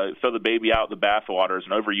phrase, throw the baby out with the bathwater, is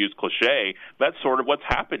an overused cliche. That's sort of what's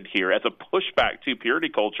happened here as a pushback to purity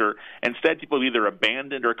culture. Instead, people have either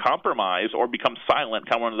abandoned or compromised or become silent,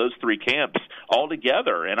 kind of one of those three camps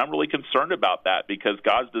altogether. And I'm really concerned about that, because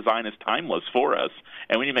God's design is timeless for us,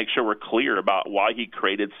 and we need to make sure we're clear about why he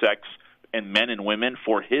created sex and men and women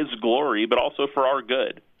for his glory, but also for our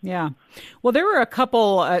good. Yeah. Well, there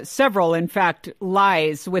were several, in fact,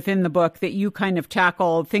 lies within the book that you kind of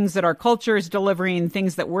tackle, things that our culture is delivering,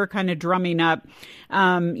 things that we're kind of drumming up,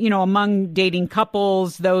 among dating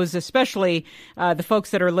couples, those especially the folks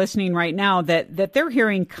that are listening right now, that they're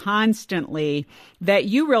hearing constantly, that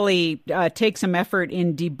you really take some effort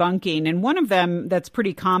in debunking. And one of them that's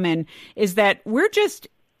pretty common is that we're just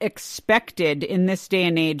expected in this day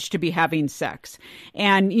and age to be having sex.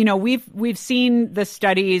 And, we've seen the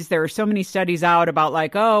studies. There are so many studies out about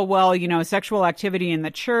sexual activity in the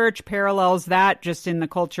church parallels that just in the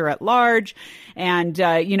culture at large. And,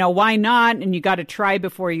 why not? And you got to try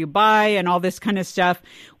before you buy and all this kind of stuff.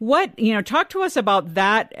 Talk to us about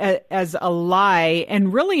that as a lie.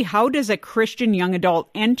 And really, how does a Christian young adult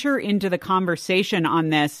enter into the conversation on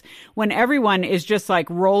this when everyone is just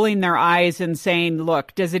rolling their eyes and saying,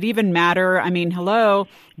 look, does it even matter? Hello,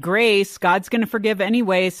 grace, God's going to forgive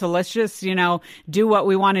anyway. So let's just, do what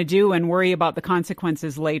we want to do and worry about the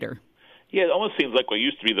consequences later. Yeah, it almost seems like what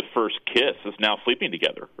used to be the first kiss is now sleeping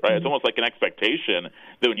together, right? It's almost like an expectation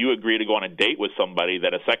that when you agree to go on a date with somebody,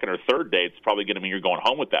 that a second or third date is probably going to mean you're going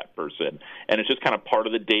home with that person. And it's just kind of part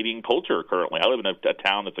of the dating culture currently. I live in a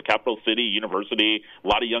town that's a capital city, university, a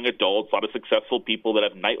lot of young adults, a lot of successful people that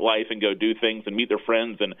have nightlife and go do things and meet their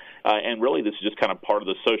friends. And really this is just kind of part of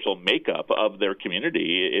the social makeup of their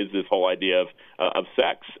community is this whole idea of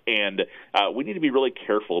sex. And we need to be really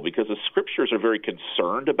careful because the scriptures are very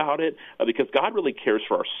concerned about it. Because God really cares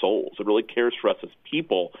for our souls. It really cares for us as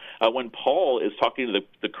people. When Paul is talking to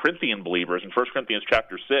the Corinthian believers in 1 Corinthians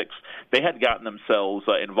chapter 6, they had gotten themselves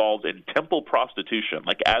involved in temple prostitution,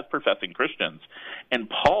 like as professing Christians.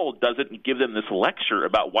 And Paul doesn't give them this lecture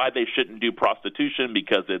about why they shouldn't do prostitution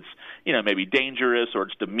because it's, maybe dangerous or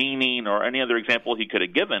it's demeaning or any other example he could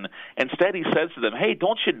have given. Instead, he says to them, hey,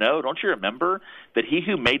 don't you remember that he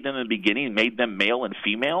who made them in the beginning made them male and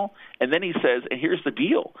female? And then he says, and here's the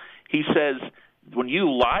deal. He says, when you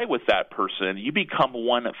lie with that person, you become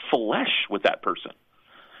one flesh with that person.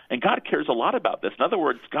 And God cares a lot about this. In other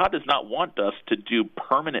words, God does not want us to do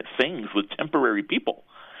permanent things with temporary people.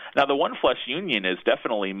 Now, the one-flesh union is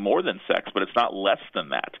definitely more than sex, but it's not less than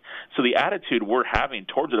that. So the attitude we're having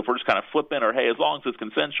towards it, if we're just kind of flippant or, hey, as long as it's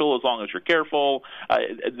consensual, as long as you're careful,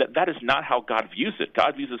 that is not how God views it.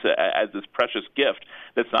 God views it as this precious gift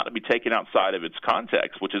that's not to be taken outside of its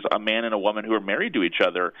context, which is a man and a woman who are married to each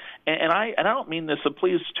other. And I don't mean this, so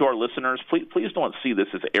please, to our listeners, please don't see this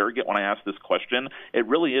as arrogant when I ask this question. It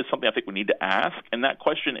really is something I think we need to ask, and that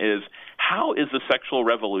question is, how is the sexual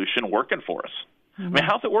revolution working for us? I mean,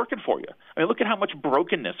 how's it working for you? I mean, look at how much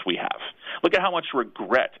brokenness we have. Look at how much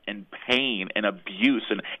regret and pain and abuse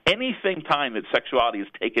and anything time that sexuality is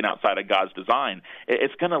taken outside of God's design,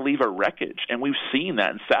 it's going to leave a wreckage. And we've seen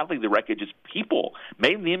that. And sadly, the wreckage is people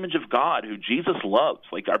made in the image of God who Jesus loves.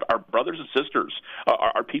 Like our brothers and sisters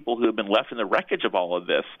are people who have been left in the wreckage of all of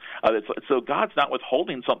this. So God's not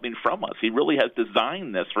withholding something from us. He really has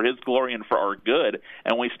designed this for his glory and for our good.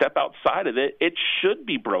 And when we step outside of it, it should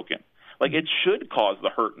be broken. Like, it should cause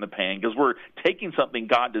the hurt and the pain because we're taking something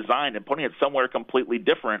God designed and putting it somewhere completely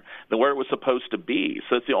different than where it was supposed to be.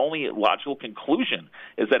 So it's the only logical conclusion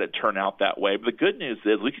is that it turned out that way. But the good news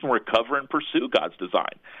is we can recover and pursue God's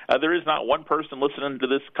design. There is not one person listening to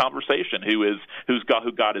this conversation who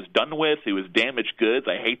God is done with, who is damaged goods.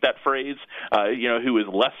 I hate that phrase. Who is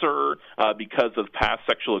lesser because of past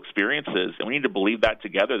sexual experiences. And we need to believe that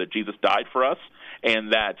together, that Jesus died for us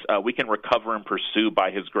and that we can recover and pursue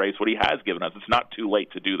by his grace what he has given us. It's not too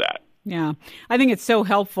late to do that. Yeah, I think it's so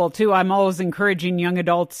helpful, too. I'm always encouraging young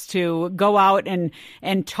adults to go out and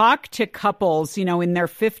talk to couples, in their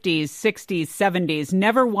 50s, 60s, 70s.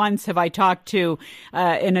 Never once have I talked to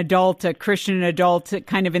an adult, a Christian adult,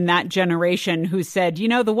 kind of in that generation who said,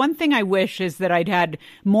 the one thing I wish is that I'd had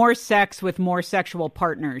more sex with more sexual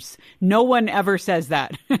partners. No one ever says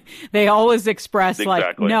that. They always express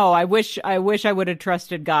exactly. no, I wish I would have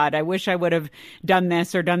trusted God. I wish I would have done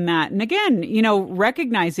this or done that. And again,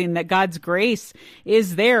 recognizing that God's grace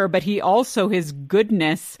is there, but he also, his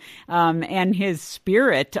goodness and his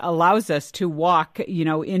spirit allows us to walk,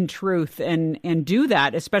 in truth and do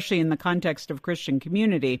that, especially in the context of Christian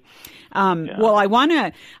community. Well, I want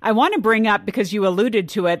to bring up, because you alluded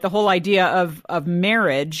to it, the whole idea of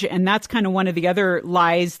marriage, and that's kind of one of the other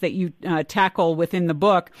lies that you tackle within the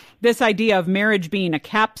book. This idea of marriage being a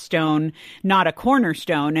capstone, not a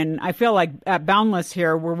cornerstone. And I feel like at Boundless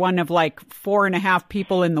here, we're one of 4.5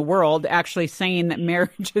 people in the world actually saying that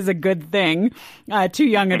marriage is a good thing to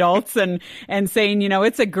young adults and saying,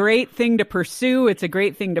 it's a great thing to pursue. It's a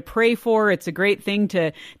great thing to pray for. It's a great thing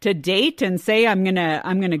to date and say, I'm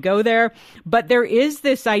going to go there. But there is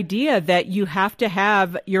this idea that you have to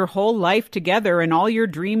have your whole life together and all your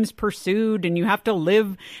dreams pursued, and you have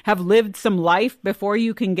to have lived some life before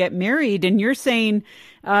you can get married. And you're saying,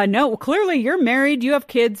 no, clearly you're married. You have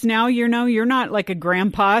kids now. You're not like a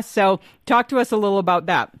grandpa. So talk to us a little about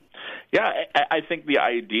that. Yeah, I think the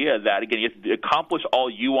idea that, again, you have to accomplish all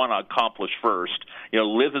you want to accomplish first,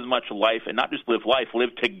 live as much life, and not just live life,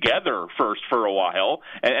 live together first for a while,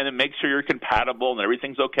 and then make sure you're compatible and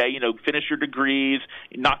everything's okay, finish your degrees,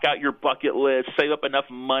 knock out your bucket list, save up enough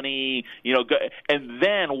money, go, and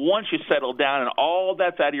then once you settle down and all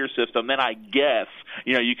that's out of your system, then I guess,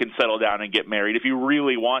 you can settle down and get married if you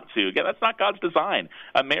really want to. Again, that's not God's design.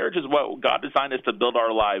 A marriage is what God designed us to build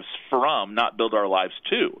our lives from, not build our lives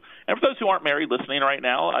to. And for those who aren't married listening right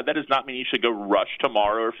now, that does not mean you should go rush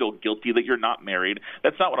tomorrow or feel guilty that you're not married.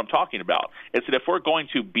 That's not what I'm talking about. It's that if we're going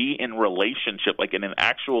to be in relationship, like in an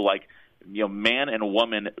actual man and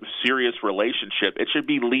woman serious relationship, it should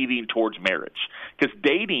be leading towards marriage. Because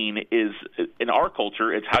dating is, in our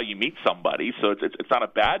culture, it's how you meet somebody, so it's not a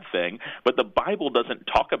bad thing. But the Bible doesn't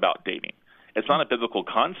talk about dating. It's not a biblical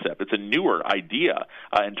concept. It's a newer idea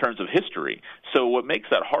in terms of history. So what makes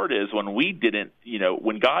that hard is when we didn't,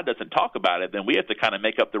 when God doesn't talk about it, then we have to kind of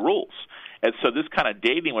make up the rules. And so this kind of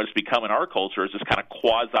dating, what it's become in our culture, is this kind of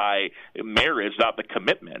quasi-marriage without the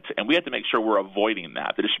commitment. And we have to make sure we're avoiding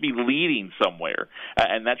that it should be leading somewhere.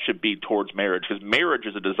 And that should be towards marriage, because marriage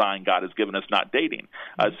is a design God has given us, not dating.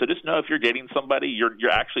 So just know if you're dating somebody,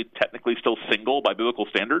 you're actually technically still single by biblical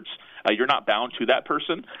standards. You're not bound to that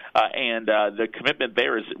person. And the commitment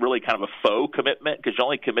there is really kind of a faux commitment, because you're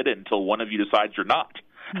only committed until one of you decides you're not.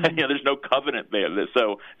 There's no covenant there.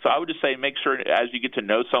 So I would just say make sure as you get to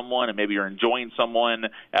know someone and maybe you're enjoying someone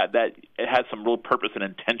that it has some real purpose and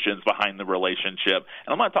intentions behind the relationship.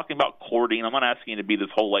 And I'm not talking about courting. I'm not asking you to be this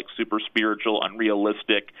whole super spiritual,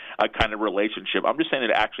 unrealistic kind of relationship. I'm just saying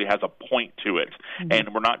that it actually has a point to it.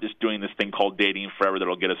 And we're not just doing this thing called dating forever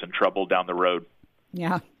that'll get us in trouble down the road.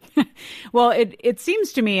 Yeah. Well, it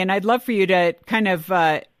seems to me, and I'd love for you to kind of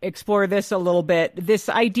explore this a little bit, this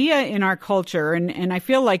idea in our culture, and I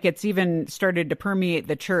feel like it's even started to permeate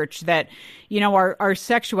the church, that, our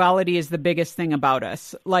sexuality is the biggest thing about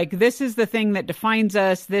us. Like, this is the thing that defines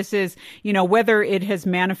us. This is, whether it has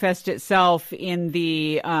manifested itself in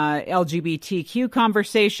the LGBTQ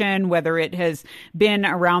conversation, whether it has been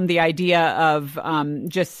around the idea of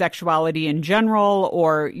just sexuality in general,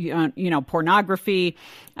 or, pornography,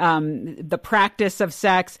 the practice of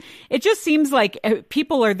sex. It just seems like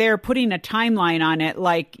people are there putting a timeline on it.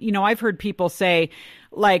 Like, I've heard people say,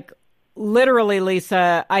 like, literally,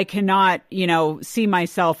 Lisa, I cannot, see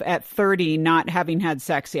myself at 30 not having had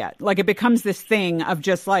sex yet. Like, it becomes this thing of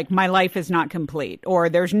just like, my life is not complete, or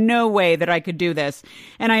there's no way that I could do this.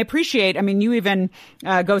 And I appreciate, you even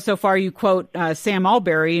go so far, you quote Sam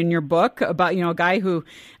Allberry in your book about, a guy who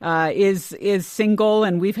is single,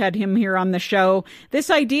 and we've had him here on the show. This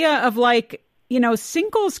idea of like,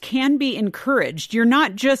 singles can be encouraged. You're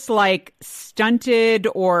not just like stunted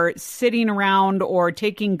or sitting around or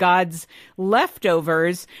taking God's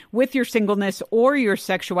leftovers with your singleness or your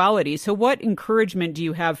sexuality. So what encouragement do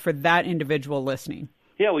you have for that individual listening?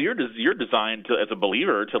 Yeah, well, you're designed to, as a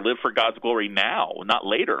believer, to live for God's glory now, not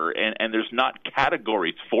later. And there's not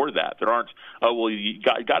categories for that. There aren't,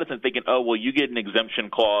 God isn't thinking, you get an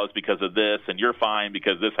exemption clause because of this, and you're fine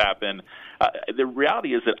because this happened. The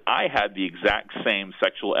reality is that I had the exact same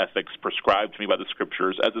sexual ethics prescribed to me by the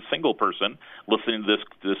Scriptures as a single person listening to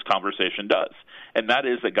this conversation does. And that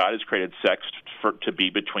is that God has created sex to be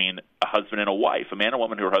between a husband and a wife, a man and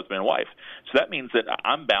woman who are husband and wife. So that means that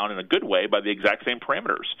I'm bound in a good way by the exact same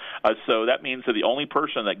parameters. So that means that the only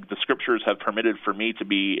person that the Scriptures have permitted for me to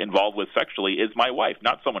be involved with sexually is my wife,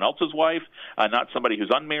 not someone else's wife, not somebody who's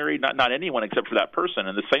unmarried, not anyone except for that person.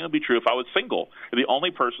 And the same would be true if I was single. The only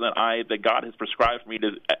person that God has prescribed for me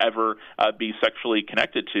to ever be sexually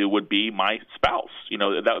connected to would be my spouse.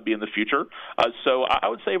 That would be in the future. So I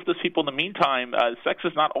would say for those people in the meantime, sex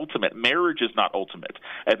is not ultimate. Marriage is not ultimate.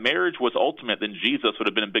 If marriage was ultimate, then Jesus would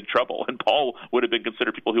have been in big trouble, and Paul would have been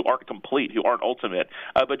considered people who aren't complete, who aren't ultimate.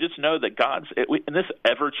 But just know that in this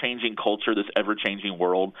ever-changing culture, this ever-changing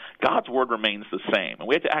world, God's word remains the same. And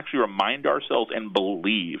we have to actually remind ourselves and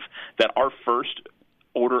believe that our first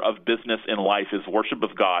order of business in life is worship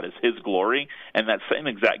of God, is His glory, and that same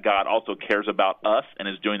exact God also cares about us and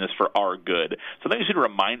is doing this for our good. So I think we should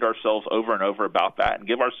remind ourselves over and over about that,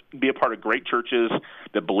 and be a part of great churches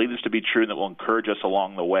that believe this to be true and that will encourage us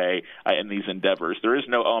along the way in these endeavors. There is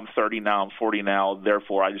no, I'm 30 now, I'm 40 now,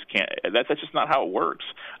 therefore I just can't. That's just not how it works,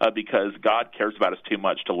 because God cares about us too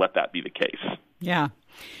much to let that be the case. Yeah.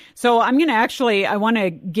 So I'm going to I want to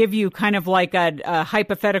give you kind of like a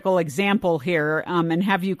hypothetical example here, and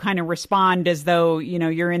have you kind of respond as though,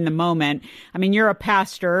 you're in the moment. You're a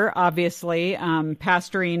pastor, obviously,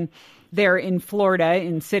 pastoring there in Florida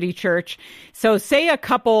in City Church. So say a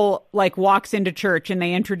couple walks into church and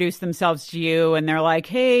they introduce themselves to you and they're like,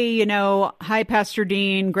 hey, hi, Pastor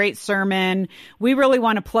Dean, great sermon. We really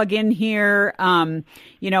want to plug in here.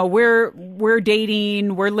 We're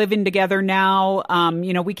dating, we're living together now.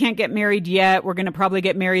 We can't get married yet. We're going to probably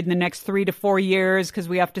get married in the next 3 to 4 years because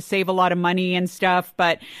we have to save a lot of money and stuff.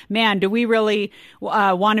 But man, do we really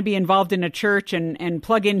want to be involved in a church and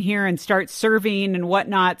plug in here and start serving and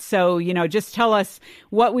whatnot? So, just tell us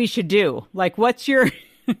what we should do. Like, what's your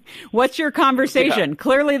conversation? Yeah.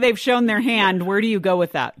 Clearly they've shown their hand. Where do you go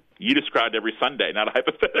with that? you described every Sunday, not a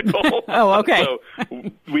hypothetical. Oh, okay. So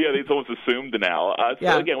it's almost assumed now.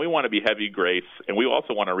 So again, we want to be heavy grace, and we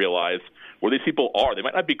also want to realize where these people are. They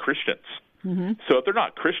might not be Christians. Mm-hmm. So if they're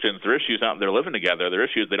not Christians, their issues not they're living together. Their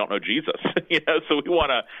issue is they don't know Jesus. So we want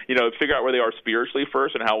to figure out where they are spiritually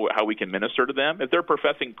first and how we can minister to them. If they're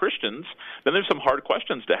professing Christians, then there's some hard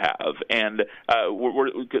questions to have. And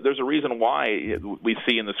there's a reason why we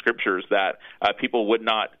see in the scriptures that people would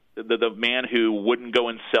not. The man who wouldn't go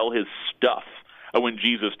and sell his stuff when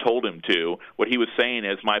Jesus told him to, what he was saying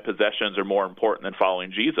is, my possessions are more important than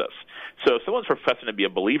following Jesus. So if someone's professing to be a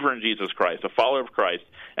believer in Jesus Christ, a follower of Christ,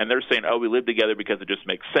 and they're saying, we live together because it just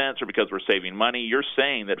makes sense or because we're saving money, you're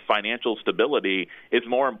saying that financial stability is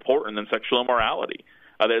more important than sexual immorality.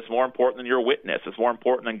 That it's more important than your witness. It's more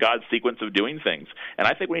important than God's sequence of doing things. And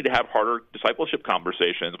I think we need to have harder discipleship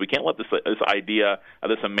conversations. We can't let this idea of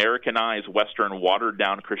this Americanized, Western,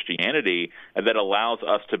 watered-down Christianity that allows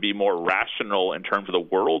us to be more rational in terms of the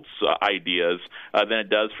world's ideas than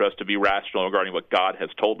it does for us to be rational regarding what God has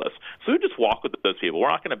told us. So we just walk with those people. We're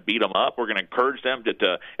not going to beat them up. We're going to encourage them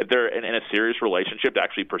to if they're in a serious relationship, to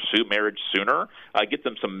actually pursue marriage sooner, get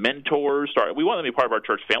them some mentors. We want them to be part of our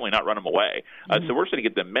church family, not run them away. So we're just going to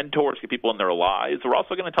get them mentors, get people in their lives. We're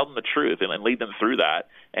also going to tell them the truth and lead them through that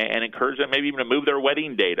and encourage them maybe even to move their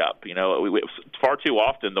wedding date up. Far too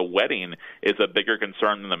often the wedding is a bigger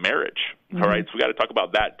concern than the marriage. Mm-hmm. All right, so we got to talk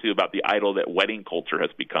about that too, about the idol that wedding culture has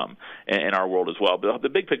become in our world as well. But the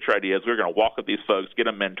big picture idea is we're going to walk with these folks, get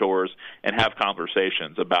them mentors, and have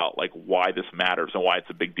conversations about why this matters and why it's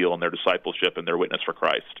a big deal in their discipleship and their witness for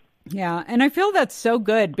Christ. Yeah, and I feel that's so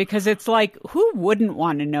good because it's who wouldn't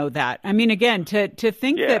want to know that? I mean, again, to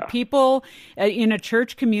think that people in a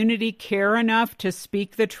church community care enough to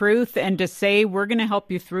speak the truth and to say, we're going to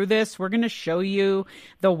help you through this. We're going to show you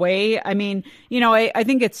the way. I mean, I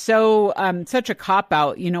think it's so such a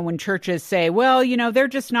cop-out, when churches say, well, they're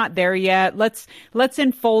just not there yet. Let's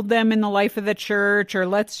enfold them in the life of the church, or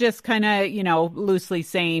let's just kind of, loosely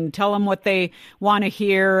saying, tell them what they want to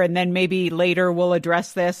hear, and then maybe later we'll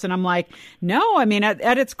address this. And I'm like, no, I mean,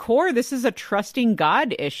 at its core, this is a trusting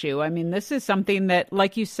God issue. I mean, this is something that,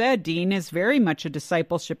 like you said, Dean, is very much a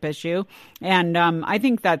discipleship issue. And I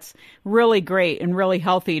think that's really great and really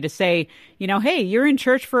healthy to say, hey, you're in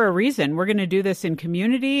church for a reason. We're going to do this in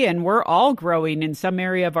community, and we're all growing in some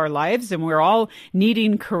area of our lives, and we're all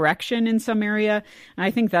needing correction in some area. And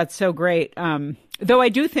I think that's so great. Though I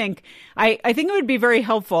do think, I think it would be very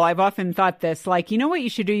helpful. I've often thought this, what you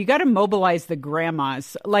should do? You got to mobilize the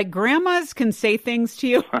grandmas. Grandmas can say things to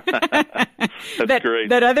you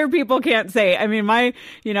that other people can't say. I mean, I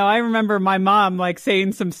remember my mom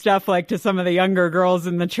saying some stuff to some of the younger girls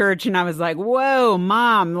in the church, and I was like, whoa,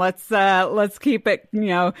 Mom, let's keep it,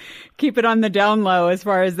 keep it on the down low as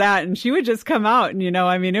far as that. And she would just come out, and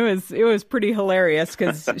it was pretty hilarious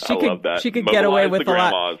because she could get away with a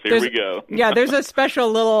lot. Here we go. Yeah, there's a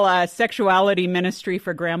special little sexuality ministry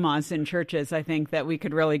for grandmas in churches, I think, that we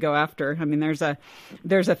could really go after. I mean, there's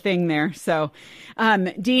a thing there. So,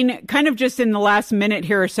 Dean, kind of just in the last minute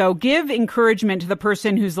here or so, give encouragement to the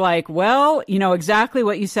person who's well, exactly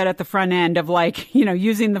what you said at the front end of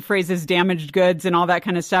using the phrases damaged goods and all that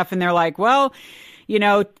kind of stuff. And they're like, well,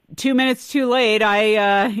 2 minutes too late.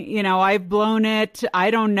 I've blown it.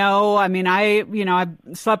 I don't know. I mean, I've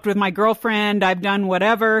slept with my girlfriend. I've done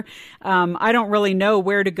whatever. I don't really know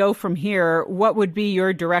where to go from here. What would be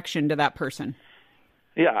your direction to that person?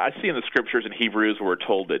 Yeah, I see in the scriptures in Hebrews where we're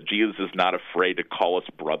told that Jesus is not afraid to call us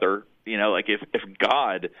brother. If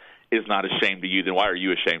God is not ashamed of you, then why are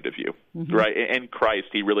you ashamed of you? Mm-hmm. Right? In Christ,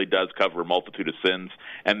 he really does cover a multitude of sins,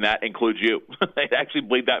 and that includes you. Actually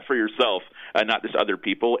believe that for yourself, not just other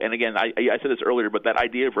people. And again, I said this earlier, but that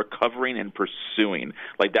idea of recovering and pursuing,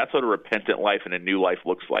 that's what a repentant life and a new life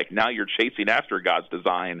looks like. Now you're chasing after God's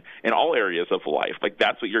design in all areas of life.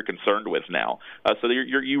 That's what you're concerned with now. So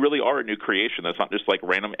you really are a new creation. That's not just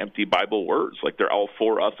random empty Bible words. They're all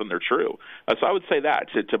for us and they're true. So I would say that,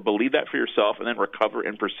 to believe that for yourself and then recover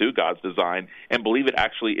and pursue God's design and believe it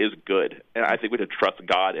actually is good. And I think we have to trust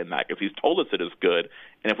God in that. If he's told us it is good,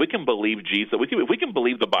 and if we can believe Jesus, if we can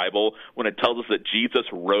believe the Bible when it tells us that Jesus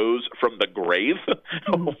rose from the grave,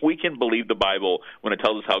 we can believe the Bible when it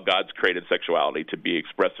tells us how God's created sexuality to be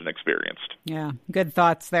expressed and experienced. Yeah, good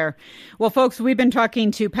thoughts there. Well, folks, we've been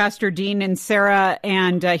talking to Pastor Dean Inserra,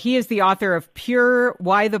 and he is the author of Pure: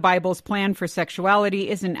 Why the Bible's Plan for Sexuality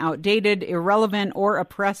Isn't Outdated, Irrelevant, or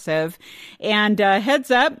Oppressive. And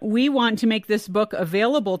heads up, we want to make this book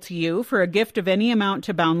available to you for a gift of any amount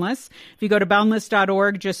to Boundless. If you go to boundless.org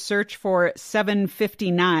boundless.org. Just search for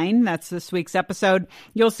 759. That's this week's episode.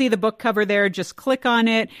 You'll see the book cover there. Just click on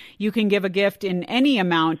it. You can give a gift in any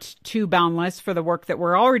amount to Boundless for the work that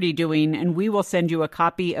we're already doing, and we will send you a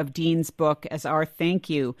copy of Dean's book as our thank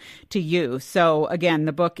you to you. So again,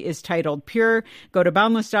 the book is titled Pure. Go to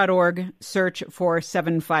boundless.org, search for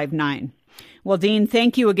 759. Well, Dean,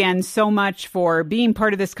 thank you again so much for being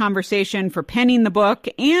part of this conversation, for penning the book,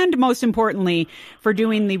 and most importantly, for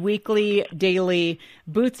doing the weekly, daily,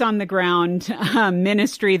 boots on the ground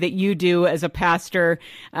ministry that you do as a pastor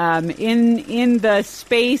in the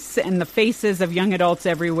space and the faces of young adults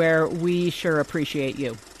everywhere. We sure appreciate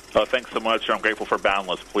you. Thanks so much. I'm grateful for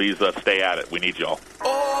Boundless. Please stay at it. We need y'all.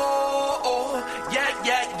 Oh, yeah,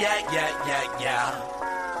 yeah, yeah, yeah, yeah, yeah.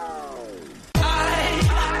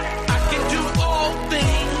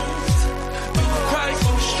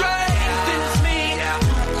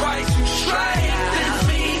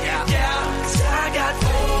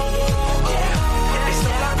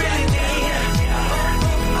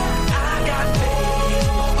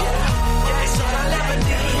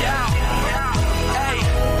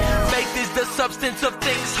 Substance of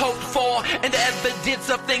things hoped for and the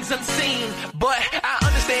evidence of things unseen. But I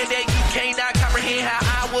understand that you cannot comprehend how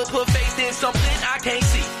I will put faith in something I can't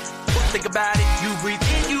see. But think about it, you breathe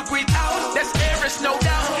in, you breathe out. That's air, it's no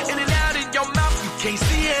doubt. In and out in your mouth, you can't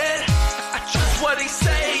see it. I trust what they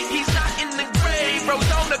say, he's not in the grave.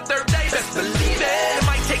 Rose on the third day, best believe it. It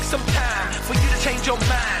might take some time for you to change your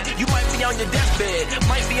mind. You might be on your deathbed,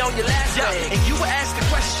 might be on your last leg. And you will ask the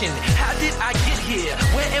question, how did I get here?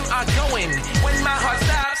 Where am I going? When my heart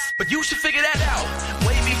stops, but you should figure that out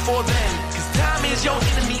way before then. Cause time is your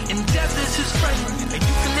enemy and death is his friend. And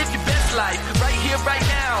you can live your best life right here, right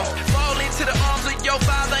now. Fall into the arms of your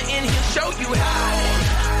Father and he'll show you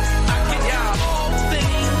how. I can all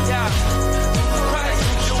things, Christ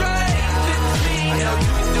strengthens me. I know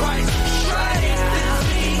you can do Christ strengthens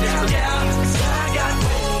me. Yeah, 'cause I got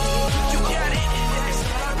faith. You got it.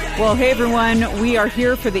 Well, hey, everyone. We are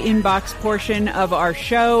here for the inbox portion of our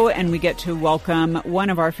show, and we get to welcome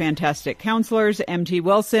one of our fantastic counselors, MT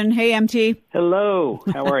Wilson. Hey, MT. Hello.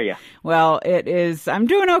 How are you? Well, I'm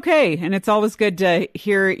doing okay, and it's always good to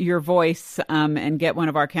hear your voice and get one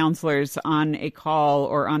of our counselors on a call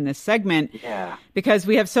or on this segment. Yeah. Because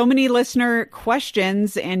we have so many listener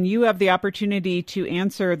questions, and you have the opportunity to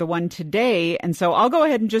answer the one today. And so I'll go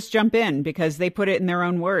ahead and just jump in because they put it in their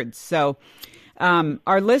own words. So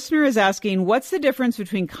our listener is asking, what's the difference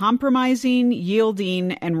between compromising,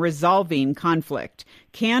 yielding, and resolving conflict?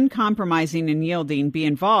 Can compromising and yielding be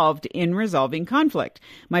involved in resolving conflict?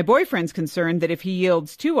 My boyfriend's concerned that if he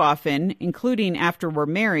yields too often, including after we're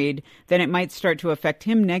married, then it might start to affect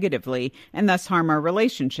him negatively and thus harm our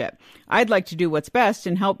relationship. I'd like to do what's best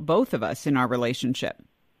and help both of us in our relationship.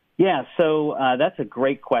 Yeah, so that's a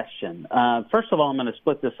great question. First of all, I'm going to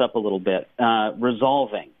split this up a little bit.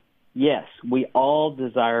 Resolving. Yes, we all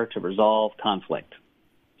desire to resolve conflict.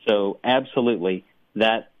 So absolutely,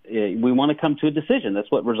 that we want to come to a decision. That's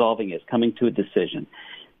what resolving is, coming to a decision.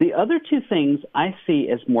 The other two things I see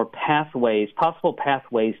as more pathways, possible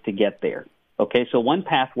pathways to get there. Okay, so one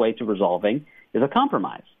pathway to resolving is a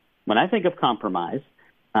compromise. When I think of compromise,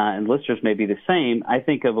 and listeners may be the same, I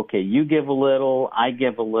think of, okay, you give a little, I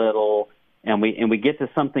give a little, and we get to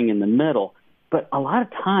something in the middle. But a lot of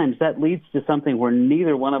times that leads to something where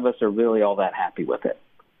neither one of us are really all that happy with it.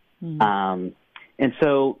 Mm-hmm. And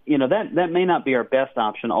so, that may not be our best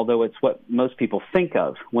option, although it's what most people think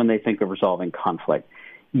of when they think of resolving conflict.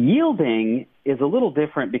 Yielding is a little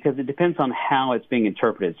different because it depends on how it's being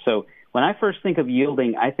interpreted. So when I first think of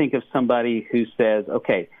yielding, I think of somebody who says,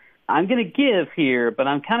 okay, I'm going to give here, but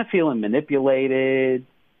I'm kind of feeling manipulated,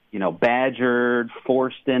 badgered,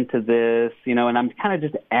 forced into this, and I'm kind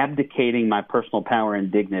of just abdicating my personal power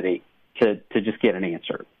and dignity to just get an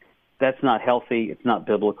answer. That's not healthy. It's not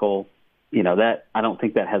biblical. That I don't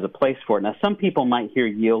think that has a place for it. Now, some people might hear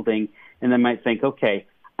yielding and they might think, okay,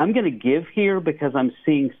 I'm going to give here because I'm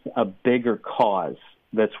seeing a bigger cause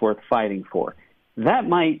that's worth fighting for. That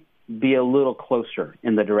might be a little closer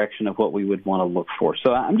in the direction of what we would want to look for.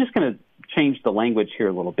 So I'm just going to change the language here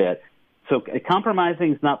a little bit. So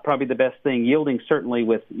compromising is not probably the best thing. Yielding, certainly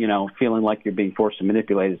with, feeling like you're being forced to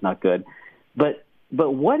manipulate, is not good. But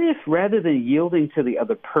what if rather than yielding to the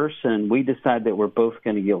other person, we decide that we're both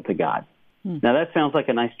going to yield to God? Now, that sounds like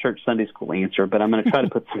a nice church Sunday school answer, but I'm going to try to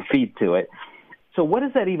put some feed to it. So what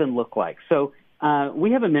does that even look like? So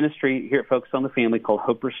we have a ministry here at Focus on the Family called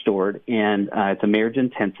Hope Restored, and it's a marriage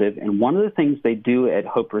intensive. And one of the things they do at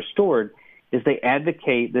Hope Restored is they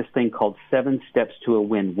advocate this thing called 7 Steps to a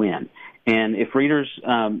Win-Win. And if readers,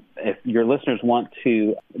 if your listeners want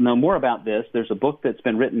to know more about this, there's a book that's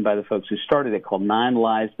been written by the folks who started it called 9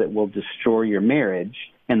 Lies That Will Destroy Your Marriage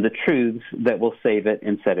and the Truths That Will Save It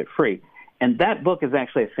and Set It Free. And that book is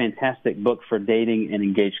actually a fantastic book for dating and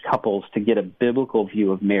engaged couples to get a biblical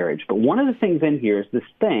view of marriage. But one of the things in here is this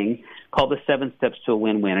thing called the 7 Steps to a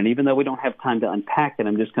Win-Win. And even though we don't have time to unpack it,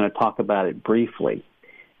 I'm just going to talk about it briefly.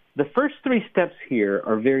 The first 3 steps here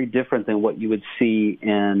are very different than what you would see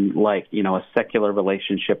in, like, a secular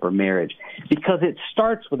relationship or marriage, because it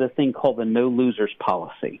starts with a thing called the no losers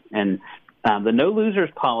policy. And the no losers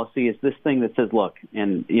policy is this thing that says, look,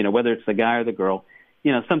 and, whether it's the guy or the girl,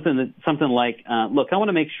 something like, look, I want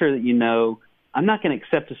to make sure that I'm not going to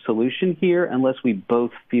accept a solution here unless we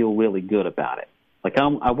both feel really good about it. Like,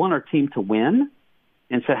 I want our team to win,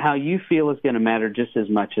 and so how you feel is going to matter just as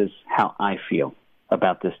much as how I feel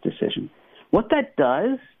about this decision. What that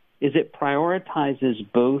does is it prioritizes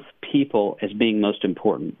both people as being most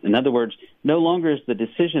important. In other words, no longer is the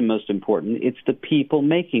decision most important, it's the people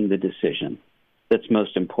making the decision that's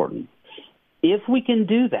most important. If we can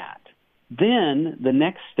do that, then the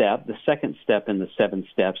next step, the second step in the 7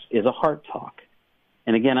 steps, is a heart talk.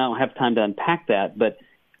 And again, I don't have time to unpack that, but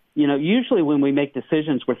usually when we make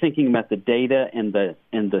decisions, we're thinking about the data and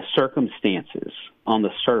the circumstances on the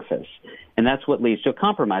surface, and that's what leads to a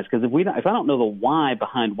compromise. Because if I don't know the why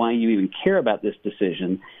behind why you even care about this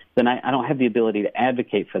decision, then I don't have the ability to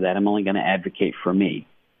advocate for that. I'm only going to advocate for me,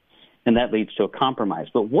 and that leads to a compromise.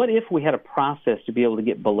 But what if we had a process to be able to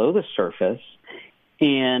get below the surface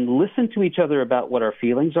and listen to each other about what our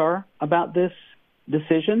feelings are about this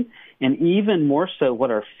decision, and even more so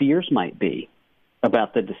what our fears might be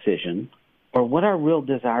about the decision, or what our real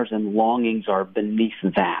desires and longings are beneath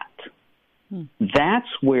that. That's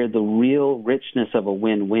where the real richness of a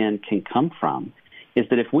win-win can come from, is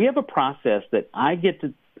that if we have a process that I get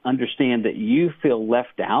to understand that you feel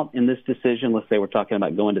left out in this decision, let's say we're talking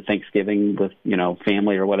about going to Thanksgiving with,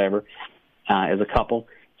 family or whatever, as a couple,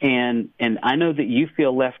 and I know that you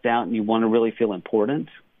feel left out and you want to really feel important,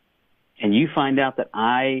 and you find out that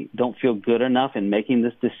I don't feel good enough in making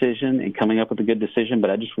this decision and coming up with a good decision, but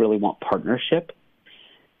I just really want partnership,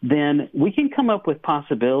 then we can come up with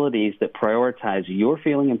possibilities that prioritize your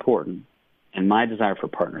feeling important and my desire for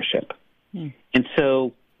partnership. And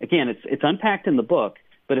so, again, it's unpacked in the book,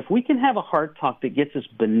 but if we can have a heart talk that gets us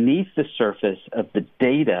beneath the surface of the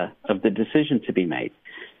data of the decision to be made,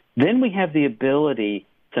 then we have the ability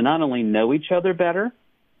to not only know each other better,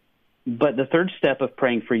 but the third step of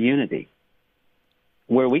praying for unity,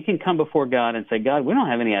 where we can come before God and say, God, we don't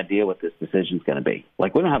have any idea what this decision is going to be.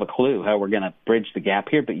 Like, we don't have a clue how we're going to bridge the gap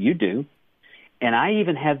here, but you do. And I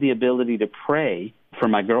even have the ability to pray for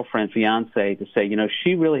my girlfriend, fiance, to say,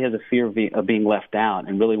 she really has a fear of being left out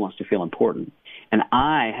and really wants to feel important. And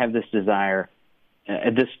I have this desire,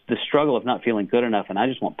 this struggle of not feeling good enough, and I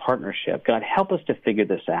just want partnership. God, help us to figure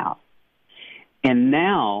this out. And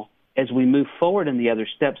now, as we move forward in the other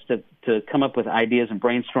steps to come up with ideas and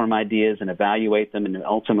brainstorm ideas and evaluate them and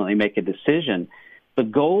ultimately make a decision, the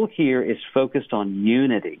goal here is focused on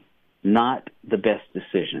unity, not the best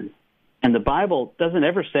decision. And the Bible doesn't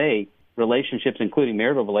ever say relationships, including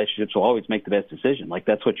marital relationships, will always make the best decision. Like,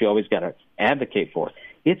 that's what you always got to advocate for.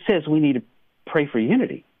 It says we need to pray for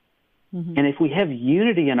unity. And if we have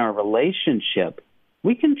unity in our relationship,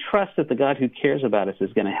 we can trust that the God who cares about us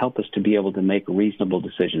is going to help us to be able to make reasonable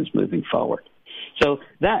decisions moving forward. So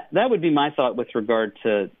that would be my thought with regard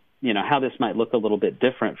to, how this might look a little bit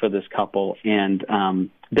different for this couple. And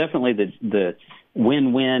definitely the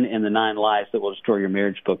win-win in the 9 Lies That Will Destroy Your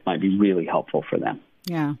Marriage book might be really helpful for them.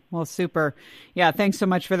 Yeah, well, super. Yeah, thanks so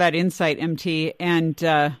much for that insight, MT. And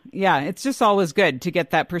it's just always good to get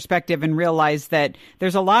that perspective and realize that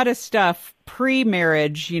there's a lot of stuff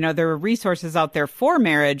pre-marriage. There are resources out there for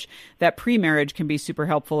marriage that pre-marriage can be super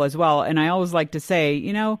helpful as well. And I always like to say,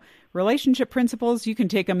 relationship principles, you can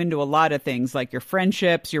take them into a lot of things, like your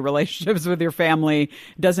friendships, your relationships with your family.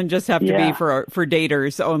 It doesn't just have to be for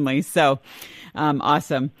daters only. So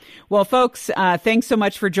awesome. Well, folks, thanks so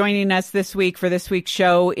much for joining us this week for this week's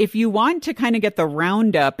show. If you want to kind of get the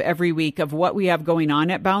roundup every week of what we have going on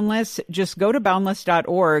at Boundless, just go to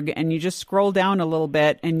boundless.org and you just scroll down a little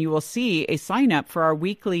bit and you will see a sign up for our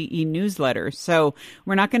weekly e-newsletter. So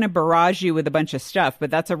we're not going to barrage you with a bunch of stuff, but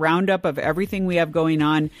that's a roundup of everything we have going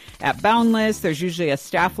on at Boundless. There's usually a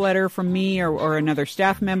staff letter from me or another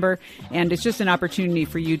staff member, and it's just an opportunity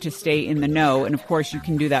for you to stay in the know. And of course, you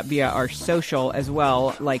can do that via our social as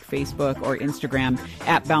well, like Facebook or Instagram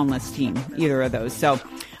at Boundless Team, either of those. So,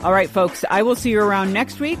 all right, folks, I will see you around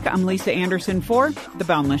next week. I'm Lisa Anderson for The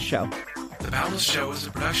Boundless Show. The Boundless Show is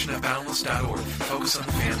a production of Boundless.org. Focus on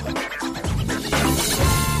the family.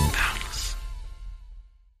 Boundless.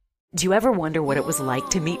 Do you ever wonder what it was like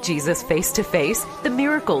to meet Jesus face to face? The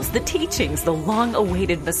miracles, the teachings, the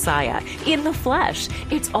long-awaited Messiah in the flesh.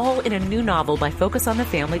 It's all in a new novel by Focus on the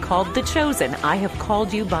Family called The Chosen, I Have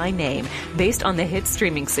Called You by Name, based on the hit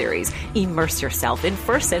streaming series. Immerse yourself in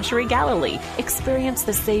first century Galilee. Experience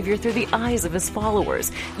the Savior through the eyes of his followers.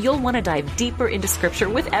 You'll want to dive deeper into Scripture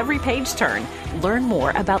with every page turn. Learn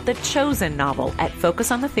more about The Chosen novel at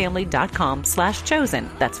focusonthefamily.com/chosen.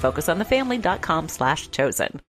 That's focusonthefamily.com/chosen.